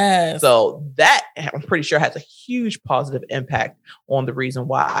positions. So that, I'm pretty sure, has a huge positive impact on the reason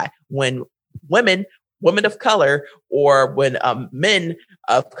why when women of color, or when men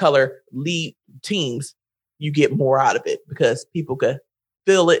of color lead teams, you get more out of it because people can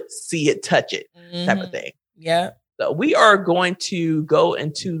feel it, see it, touch it, type of thing. Yeah. So we are going to go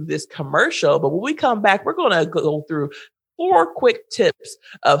into this commercial, but when we come back, we're going to go through 4 quick tips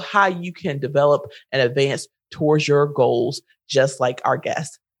of how you can develop and advance towards your goals, just like our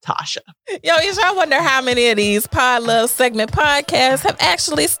guest, Toshia. Yo, I wonder how many of these Pod Love segment podcasts have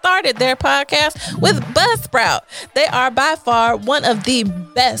actually started their podcast with Buzzsprout. They are by far one of the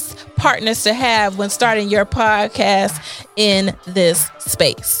best partners to have when starting your podcast in this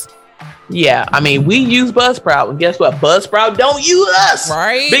space. Yeah, I mean, we use Buzzsprout, and guess what? Buzzsprout don't use us,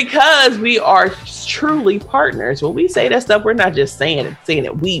 right? Because we are truly partners. When we say that stuff, we're not just saying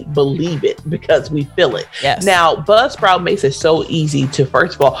it. We believe it because we feel it. Yes. Now, Buzzsprout makes it so easy to,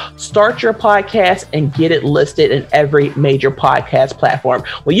 first of all, start your podcast and get it listed in every major podcast platform.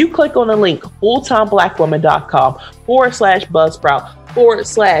 When you click on the link, fulltimeblackwoman.com/Buzzsprout,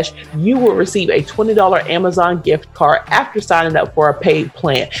 you will receive a $20 Amazon gift card after signing up for a paid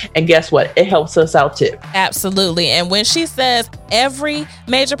plan. And guess what? It helps us out too. Absolutely. And when she says every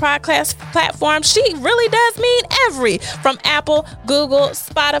major podcast platform, she really does mean every. From Apple, Google,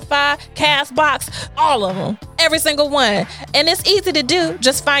 Spotify, Castbox, all of them. Every single one. And it's easy to do.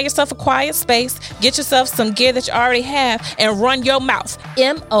 Just find yourself a quiet space, get yourself some gear that you already have, and run your mouth.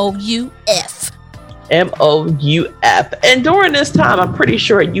 MOUF. MOUF. And during this time, I'm pretty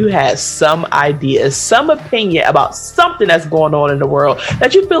sure you had some ideas, some opinion about something that's going on in the world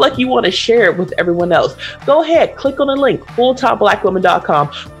that you feel like you want to share with everyone else. Go ahead, click on the link,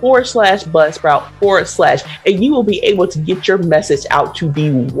 fulltimeblackwoman.com/Buzzsprout/ and you will be able to get your message out to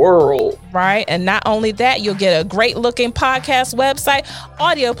the world. Right. And not only that, you'll get a great looking podcast website,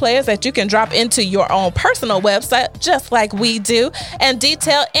 audio players that you can drop into your own personal website, just like we do, and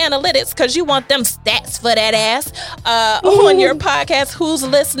detailed analytics, because you want them stats for that ass on your podcast, who's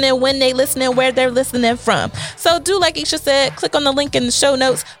listening, when they listening, where they're listening from. So do like Isha said, click on the link in the show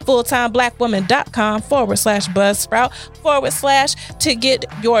notes, fulltimeblackwoman.com/Buzzsprout/ to get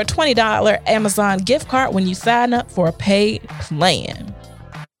your $20 Amazon gift card when you sign up for a paid plan.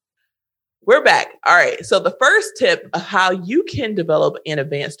 We're back. All right. So the first tip of how you can develop and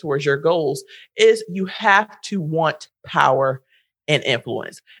advance towards your goals is you have to want power and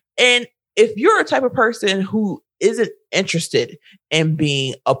influence. And if you're a type of person who isn't interested in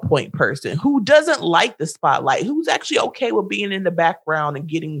being a point person, who doesn't like the spotlight, who's actually okay with being in the background and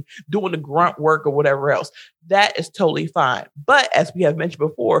doing the grunt work or whatever else. That is totally fine. But as we have mentioned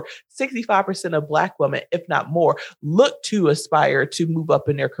before, 65% of Black women, if not more, look to aspire to move up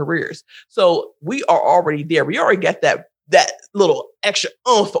in their careers. So we are already there. We already got that little extra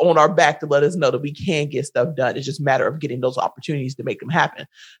oomph on our back to let us know that we can get stuff done. It's just a matter of getting those opportunities to make them happen.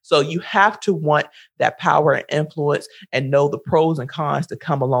 So you have to want that power and influence and know the pros and cons to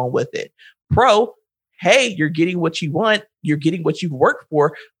come along with it. Pro, hey, you're getting what you want. You're getting what you've worked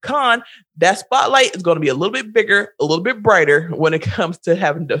for. Con, that spotlight is going to be a little bit bigger, a little bit brighter when it comes to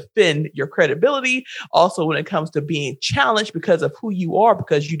having to defend your credibility. Also, when it comes to being challenged because of who you are,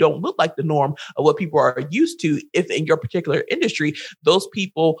 because you don't look like the norm of what people are used to. If in your particular industry, those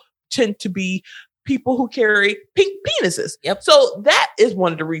people tend to be people who carry pink penises. Yep. So that is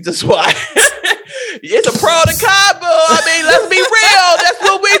one of the reasons why. It's a pro to con, boo. I mean, let's be real. That's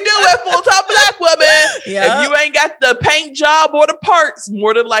what we do at Full-Time Black Women. Yep. If you ain't got the paint job or the parts,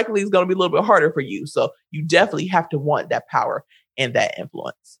 more than likely it's going to be a little bit harder for you. So you definitely have to want that power and that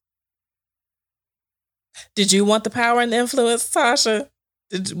influence. Did you want the power and the influence, Tasha?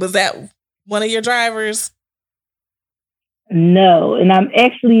 Was that one of your drivers? No, and I'm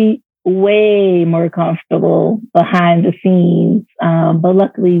actually way more comfortable behind the scenes. But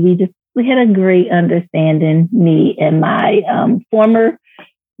luckily, we had a great understanding, me and my former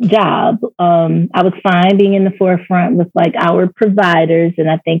job. I was fine being in the forefront with like our providers. And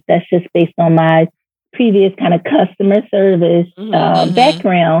I think that's just based on my previous kind of customer service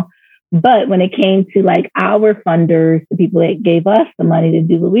background. But when it came to like our funders, the people that gave us the money to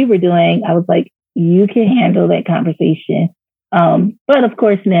do what we were doing, I was like, you can handle that conversation. But of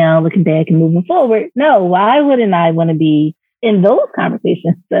course, now looking back and moving forward, no, why wouldn't I want to be in those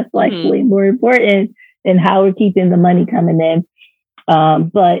conversations? That's like way more important than how we're keeping the money coming in.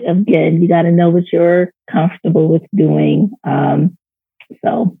 But again, you got to know what you're comfortable with doing.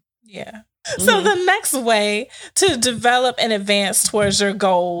 Yeah. So the next way to develop and advance towards your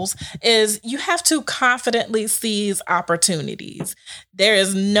goals is you have to confidently seize opportunities. There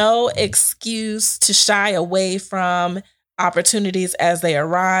is no excuse to shy away from opportunities as they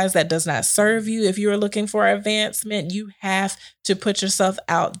arise that does not serve you. If you're looking for advancement, you have to put yourself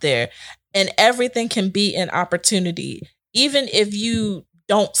out there, and everything can be an opportunity. Even if you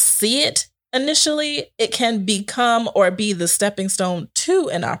don't see it initially, it can become or be the stepping stone to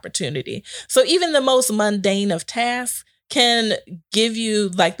an opportunity. So even the most mundane of tasks can give you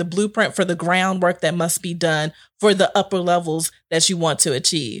like the blueprint for the groundwork that must be done for the upper levels that you want to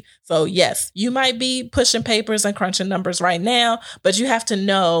achieve. So yes, you might be pushing papers and crunching numbers right now, but you have to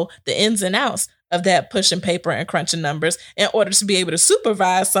know the ins and outs of that pushing paper and crunching numbers in order to be able to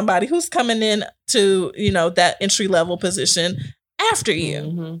supervise somebody who's coming in to, that entry level position after you.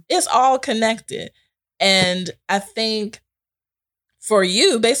 Mm-hmm. It's all connected. And I think for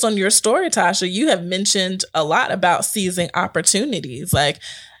you, based on your story, Tasha, you have mentioned a lot about seizing opportunities. Like,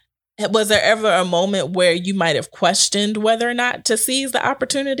 was there ever a moment where you might have questioned whether or not to seize the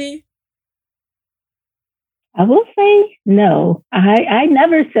opportunity? I will say no. I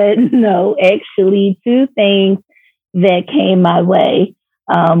never said no, actually, to things that came my way.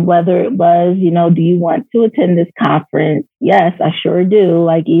 Whether it was, do you want to attend this conference? Yes, I sure do.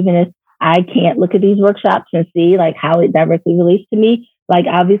 Like, even if I can't look at these workshops and see like how it directly relates to me, like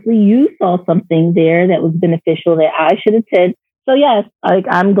obviously you saw something there that was beneficial that I should attend. So yes, like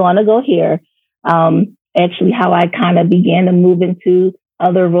I'm going to go here. Actually, how I kind of began to move into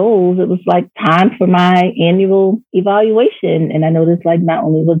other roles, it was like time for my annual evaluation. And I noticed like not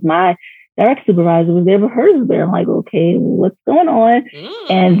only was my direct supervisor was there, but hers was there. I'm like, okay, what's going on?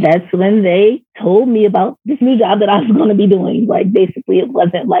 And that's when they told me about this new job that I was going to be doing. Like, basically, it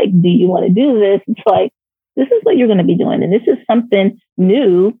wasn't like, do you want to do this? It's like, this is what you're going to be doing. And this is something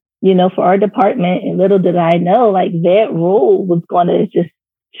new, for our department. And little did I know, like, that role was going to just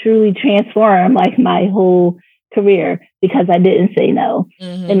truly transform, like, my whole career, because I didn't say no.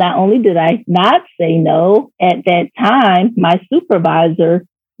 Mm-hmm. And not only did I not say no, at that time, my supervisor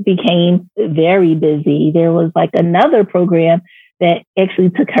became very busy. There was like another program that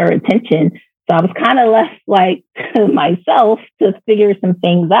actually took her attention. So I was kind of left like to myself to figure some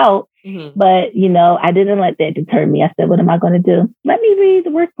things out. Mm-hmm. But, I didn't let that deter me. I said, what am I going to do? Let me read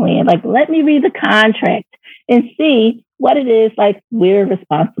the work plan. Like, let me read the contract and see what it is like we're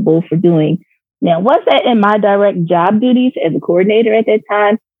responsible for doing. Now, was that in my direct job duties as a coordinator at that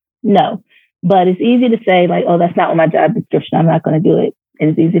time? No. But it's easy to say like, oh, that's not on my job description. I'm not going to do it. And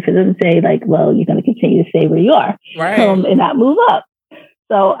it's easy for them to say, like, well, you're going to continue to stay where you are, right, and not move up.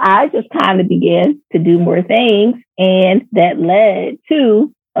 So I just kind of began to do more things, and that led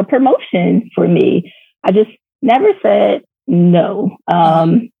to a promotion for me. I just never said no,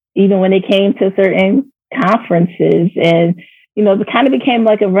 even when it came to certain conferences. And, it kind of became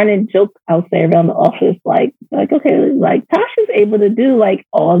like a running joke out there around the office. Like, okay, like Tasha's able to do like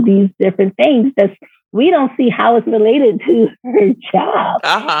all these different things that we don't see how it's related to her job.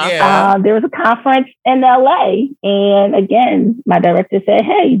 There was a conference in LA. And again, my director said,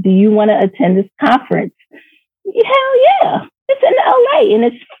 hey, do you want to attend this conference? Hell yeah. It's in LA and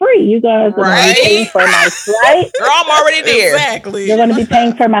it's free. You're going to be paying for my flight. Girl, I'm already there. Exactly. You're going to be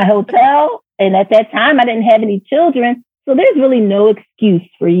paying for my hotel. And at that time, I didn't have any children. So there's really no excuse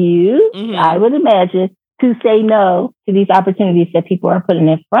for you, I would imagine, to say no to these opportunities that people are putting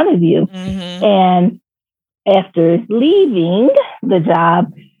in front of you. And after leaving the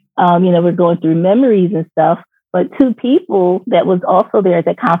job, we're going through memories and stuff. But two people that was also there at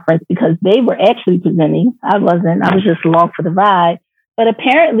the conference, because they were actually presenting. I wasn't. I was just along for the ride. But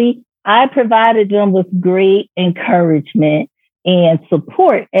apparently, I provided them with great encouragement and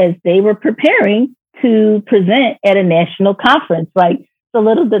support as they were preparing to present at a national conference. Like, so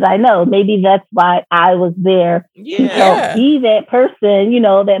little did I know, maybe that's why I was there to help be that person,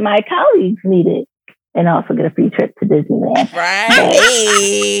 that my colleagues needed. And also get a free trip to Disneyland.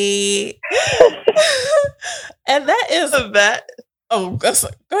 Right. And that is that. Oh, go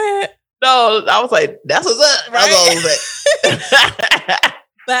ahead. No, I was like, that's what's up. Right?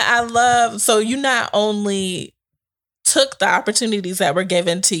 But I love, so you not only took the opportunities that were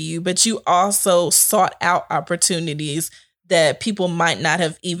given to you, but you also sought out opportunities that people might not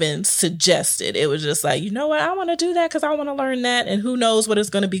have even suggested. It was just like, you know what, I want to do that because I want to learn that, and who knows what it's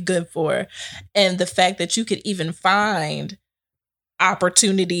going to be good for. And the fact that you could even find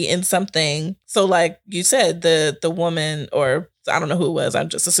opportunity in something. So like you said, the woman, or I don't know who it was, I'm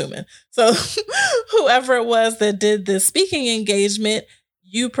just assuming. So whoever it was that did the speaking engagement,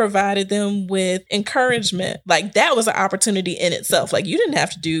 you provided them with encouragement. Like that was an opportunity in itself. Like you didn't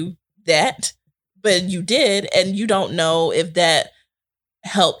have to do that, but you did. And you don't know if that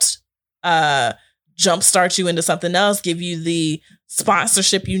helped jumpstart you into something else, give you the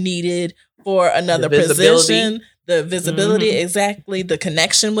sponsorship you needed for another position, the visibility, exactly. The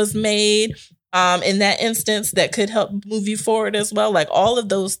connection was made in that instance that could help move you forward as well. Like all of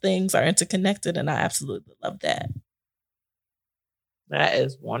those things are interconnected, and I absolutely love that. That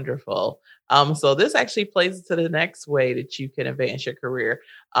is wonderful. So this actually plays into the next way that you can advance your career.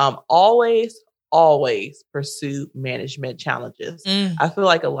 Always pursue management challenges. I feel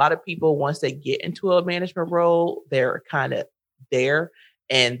like a lot of people, once they get into a management role, they're kind of there,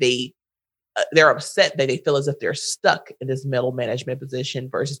 and they're upset that they feel as if they're stuck in this middle management position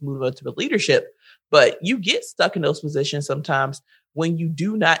versus moving on to the leadership. But you get stuck in those positions sometimes when you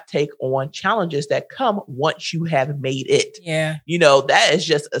do not take on challenges that come once you have made it. Yeah. That is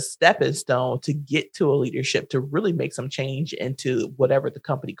just a stepping stone to get to a leadership, to really make some change into whatever the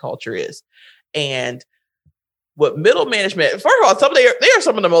company culture is. And what middle management, first of all, they are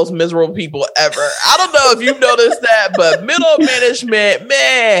some of the most miserable people ever. I don't know if you've noticed that, but middle management,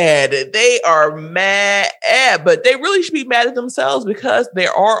 man, they are mad, but they really should be mad at themselves, because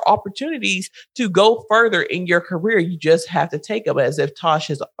there are opportunities to go further in your career. You just have to take them, as if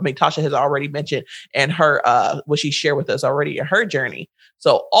Tasha has already mentioned in her, what she shared with us already in her journey.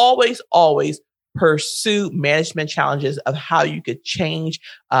 So always pursue management challenges of how you could change,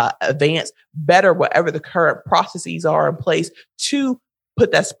 advance, better whatever the current processes are in place to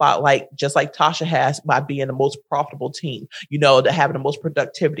put that spotlight, just like Tasha has, by being the most profitable team, to having the most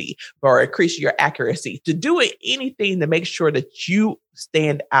productivity, or increase your accuracy, to doing anything to make sure that you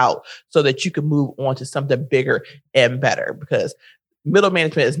stand out so that you can move on to something bigger and better. Because middle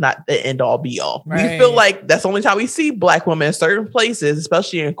management is not the end all be all. Right. We feel like that's the only time we see Black women in certain places,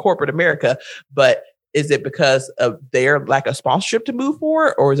 especially in corporate America. But is it because of their lack of sponsorship to move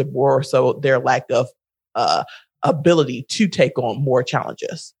forward, or is it more so their lack of ability to take on more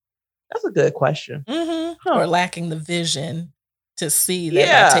challenges? That's a good question. Or lacking the vision to see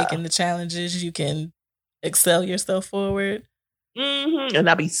that by taking the challenges, you can excel yourself forward. And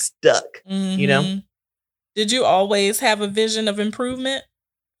not be stuck, Did you always have a vision of improvement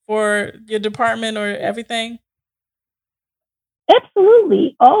for your department or everything?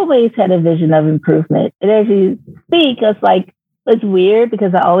 Absolutely. Always had a vision of improvement. And as you speak, it's weird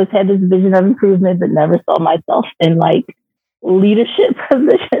because I always had this vision of improvement, but never saw myself in leadership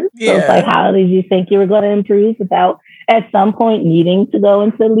positions. Yeah. So it's like, how did you think you were going to improve without at some point needing to go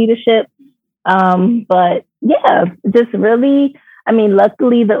into leadership? But yeah, just really,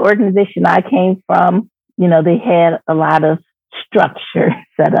 luckily the organization I came from, they had a lot of structure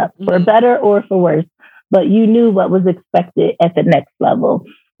set up, for better or for worse. But you knew what was expected at the next level.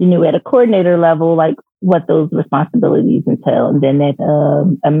 You knew at a coordinator level, like what those responsibilities entail, and then at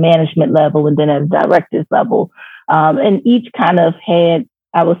a management level, and then at a director's level. And each kind of had,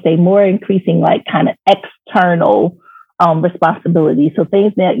 I would say, more increasing like kind of external responsibilities. So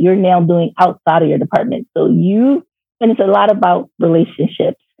things that you're now doing outside of your department. So and it's a lot about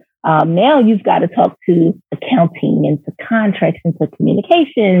relationships. Now you've got to talk to accounting and to contracts and to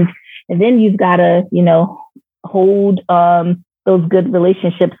communications. And then you've got to, hold those good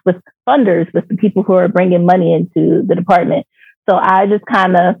relationships with funders, with the people who are bringing money into the department. So I just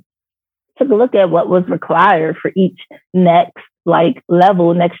kind of took a look at what was required for each next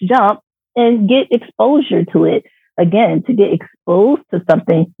level, next jump, and get exposure to it. Again, to get exposed to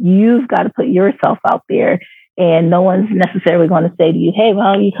something, you've got to put yourself out there. And no one's necessarily going to say to you, hey,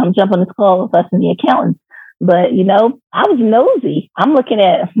 why don't you come jump on this call with us and the accountants? But, I was nosy. I'm looking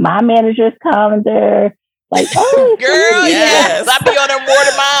at my manager's calendar. Like, oh, girl, yes. I be on there more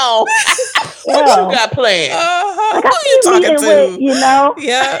than my own. What you got planned? Like, who you talking to?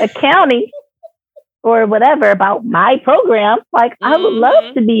 With, accounting or whatever about my program. Like, I would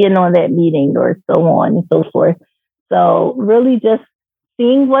love to be in on that meeting or so on and so forth. So really just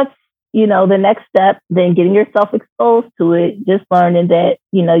seeing what's, the next step, then getting yourself exposed to it, just learning that,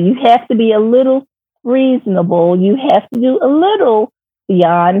 you have to be a little reasonable. You have to do a little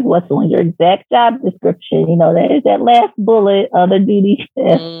beyond what's on your exact job description. That is that last bullet, other duties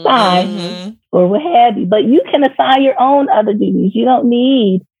assigned or what have you. But you can assign your own other duties. You don't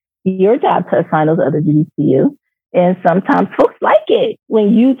need your job to assign those other duties to you. And sometimes folks like it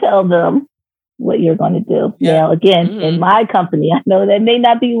when you tell them what you're going to do. Yeah. Now, again, in my company, I know that may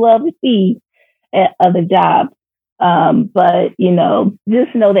not be well received at other jobs. But,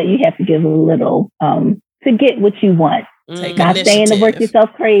 just know that you have to give a little to get what you want. Not saying to work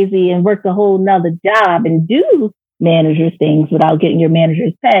yourself crazy and work a whole nother job and do manager's things without getting your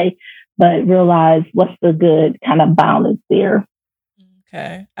manager's pay, but realize what's the good kind of balance there.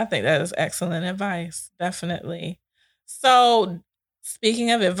 Okay. I think that is excellent advice. Definitely. So speaking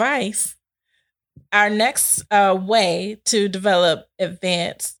of advice, our next way to develop,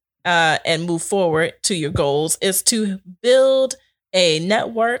 advance, and move forward to your goals is to build a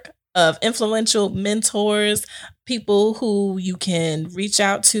network of influential mentors, people who you can reach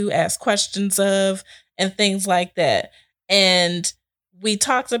out to, ask questions of, and things like that. And we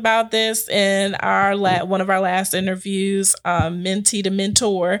talked about this in our one of our last interviews, Mentee to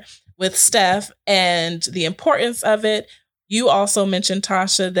Mentor with Steph, and the importance of it. You also mentioned,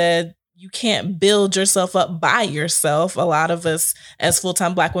 Toshia, that you can't build yourself up by yourself. A lot of us as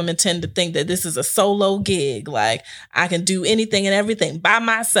full-time Black women tend to think that this is a solo gig. Like, I can do anything and everything by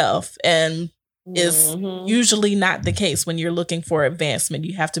myself. And is usually not the case when you're looking for advancement.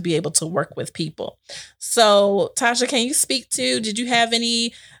 You have to be able to work with people. So, Toshia, can you speak to, did you have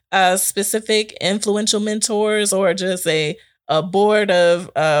any specific influential mentors, or just a board of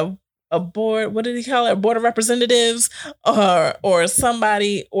what did he call it? A board of representatives, or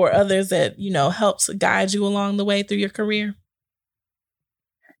somebody or others that, helps guide you along the way through your career?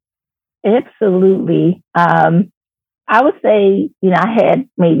 Absolutely. I would say, I had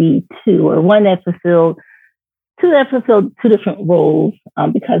maybe two that fulfilled two different roles,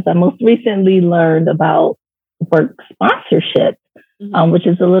 because I most recently learned about work sponsorship, which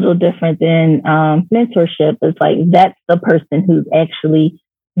is a little different than mentorship. It's like, that's the person who's actually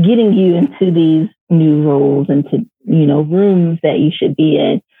getting you into these new roles, into, rooms that you should be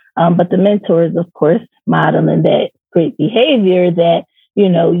in. But the mentor is, of course, modeling that great behavior that,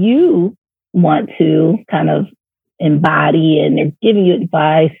 you want to kind of embody, and they're giving you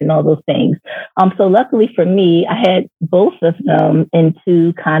advice and all those things. So luckily for me, I had both of them in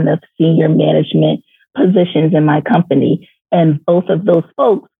two kind of senior management positions in my company. And both of those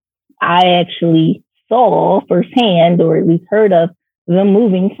folks, I actually saw firsthand, or at least heard of, them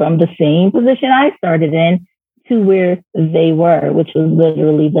moving from the same position I started in to where they were, which was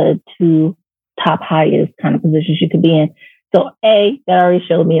literally the two top highest kind of positions you could be in. So A, that already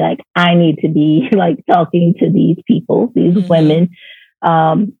showed me like I need to be like talking to these people, these women,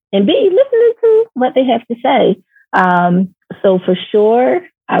 and B, listening to what they have to say. So for sure,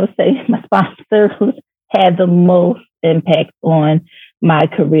 I would say my sponsor had the most impact on my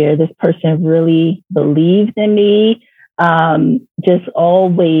career. This person really believed in me, just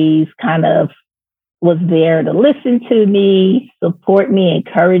always kind of was there to listen to me, support me,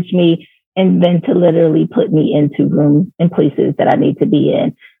 encourage me, and then to literally put me into rooms and places that I need to be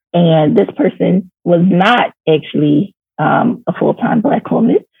in. And this person was not actually a full-time Black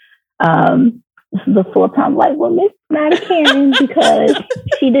woman. this is a full-time Black woman, not a Karen, because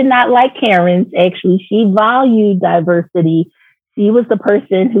she did not like Karens. Actually, she valued diversity. She was the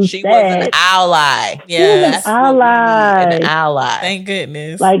person who she was an ally. Yeah, an ally. An ally. Thank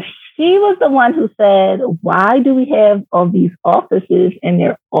goodness. Like, she was the one who said, why do we have all these offices and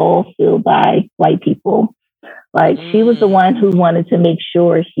they're all filled by white people? Like, she was the one who wanted to make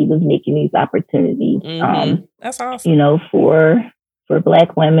sure she was making these opportunities. That's awesome. You know, for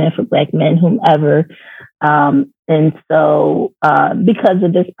Black women, for Black men, whomever. And so because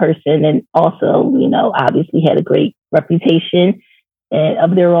of this person, and also, you know, obviously had a great reputation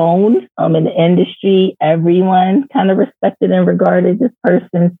of their own in the industry, everyone kind of respected and regarded this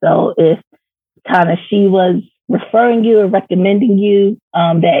person. So if kind of she was referring you or recommending you,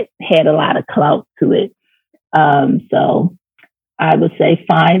 that had a lot of clout to it. So I would say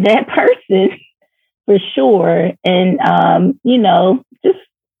find that person for sure. And, you know, just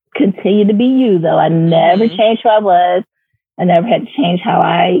continue to be you, though. I never changed who I was. I never had to change how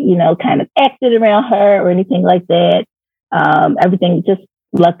I, you know, kind of acted around her or anything like that. Everything just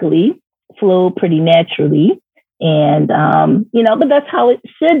luckily flowed pretty naturally. And, you know, but that's how it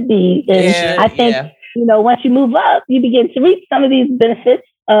should be. And I think, you know, once you move up, you begin to reap some of these benefits,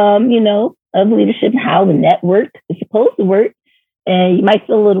 you know, of leadership and how the network is supposed to work. And you might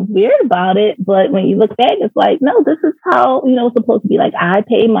feel a little weird about it, but when you look back, it's like, no, this is how, you know, it's supposed to be. Like, I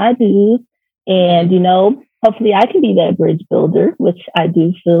pay my dues, and, you know, hopefully I can be that bridge builder, which I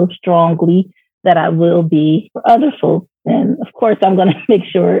do feel strongly that I will be for other folks. And of course, I'm going to make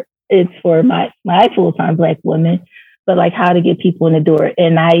sure it's for my full-time Black women, but like how to get people in the door.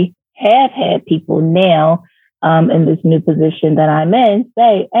 And I have had people now in this new position that I'm in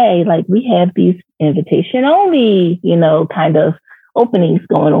say, hey, like, we have these invitation only, you know, kind of openings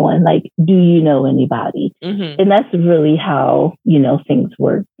going on. Like, do you know anybody? And that's really how, you know, things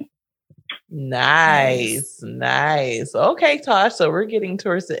work. Nice. Okay, Tosh. So we're getting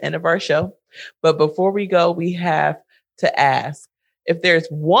towards the end of our show. But before we go, we have to ask if there's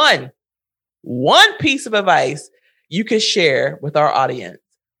one piece of advice you could share with our audience,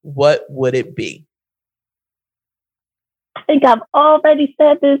 what would it be? I think I've already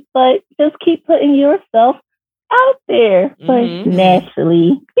said this, but just keep putting yourself out there. But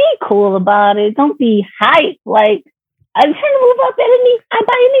naturally, be cool about it. Don't be hyped. Like, I'm trying to move up by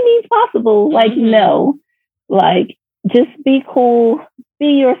any means possible. Like, no. Like, just be cool. Be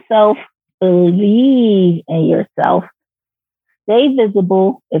yourself. Believe in yourself. Stay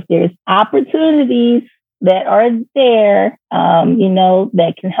visible. If there's opportunities that are there, you know,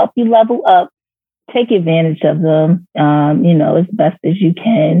 that can help you level up, take advantage of them, you know, as best as you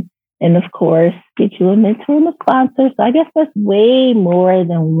can. And of course, get you a mentor and a sponsor. So I guess that's way more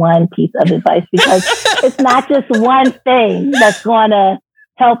than one piece of advice, because it's not just one thing that's going to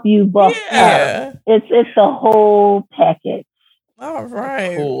help you buff up. It's a whole package. All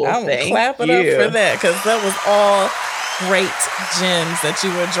right. Cool. I'm clapping up for that, because that was all great gems that you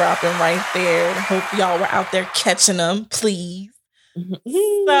were dropping right there. Hope y'all were out there catching them, please.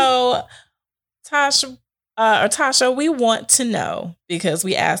 So, Tasha, we want to know, because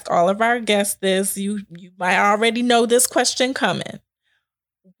we ask all of our guests this. You might already know this question coming.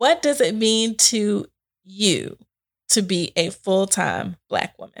 What does it mean to you to be a full-time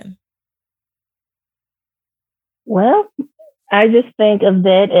Black woman? Well, I just think of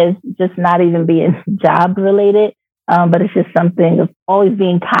that as just not even being job related, but it's just something of always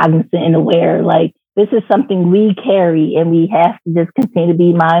being cognizant and aware. Like, this is something we carry and we have to just continue to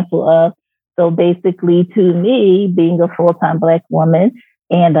be mindful of. So basically, to me, being a full-time Black woman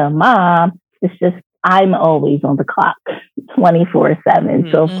and a mom, it's just, I'm always on the clock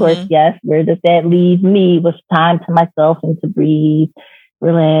 24/7. So of course, yes, where does that leave me with time to myself and to breathe,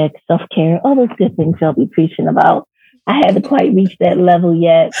 relax, self-care, all those good things y'all be preaching about. I haven't quite reached that level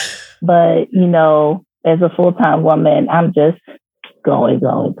yet, but, you know, as a full-time woman, I'm just going.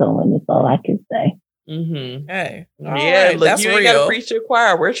 That's all I can say. Hey, right, look, that's you ain't got to preach your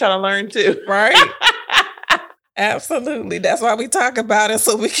choir. We're trying to learn too, right? Absolutely. That's why we talk about it,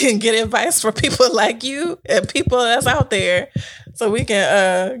 so we can get advice for people like you and people that's out there, so we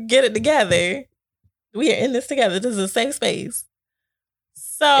can get it together. We are in this together. This is a safe space.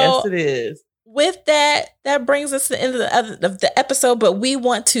 So yes, it is. With that brings us to the end of the episode, but we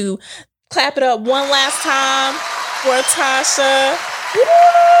want to clap it up one last time for Tasha.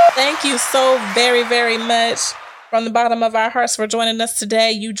 Thank you so very, very much from the bottom of our hearts for joining us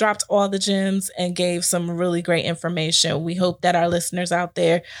today. You dropped all the gems and gave some really great information. We hope that our listeners out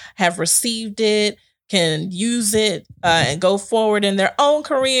there have received it, can use it, and go forward in their own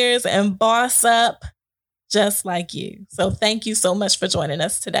careers and boss up just like you. So thank you so much for joining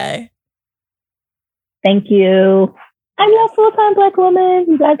us today. Thank you. I love Full-Time Black Woman.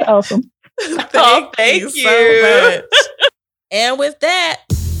 You guys are awesome. Thank you so much. And with that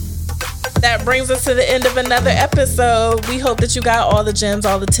brings us to the end of another episode. We hope that you got all the gems,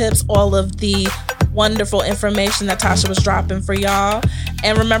 all the tips, all of the wonderful information that Tasha was dropping for y'all.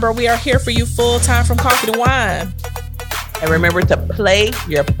 And remember, we are here for you full time from coffee to wine. And remember to play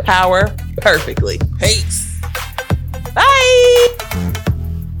your power perfectly. Peace. Bye.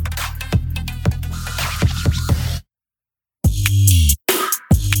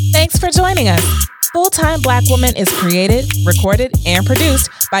 Thanks for joining us. Full-Time Black Woman is created, recorded, and produced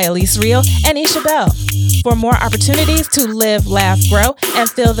by Elise Reel and Isha Bell. For more opportunities to live, laugh, grow, and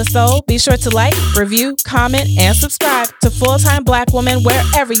fill the soul, be sure to like, review, comment, and subscribe to Full-Time Black Woman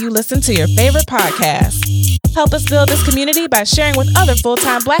wherever you listen to your favorite podcast. Help us build this community by sharing with other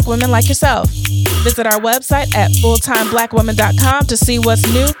full-time Black women like yourself. Visit our website at fulltimeblackwoman.com to see what's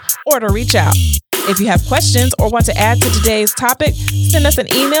new or to reach out. If you have questions or want to add to today's topic, send us an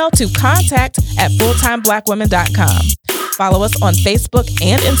email to contact@fulltimeblackwoman.com. Follow us on Facebook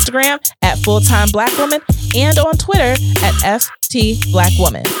and Instagram at Full-Time Black Woman and on Twitter at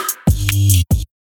FTBW.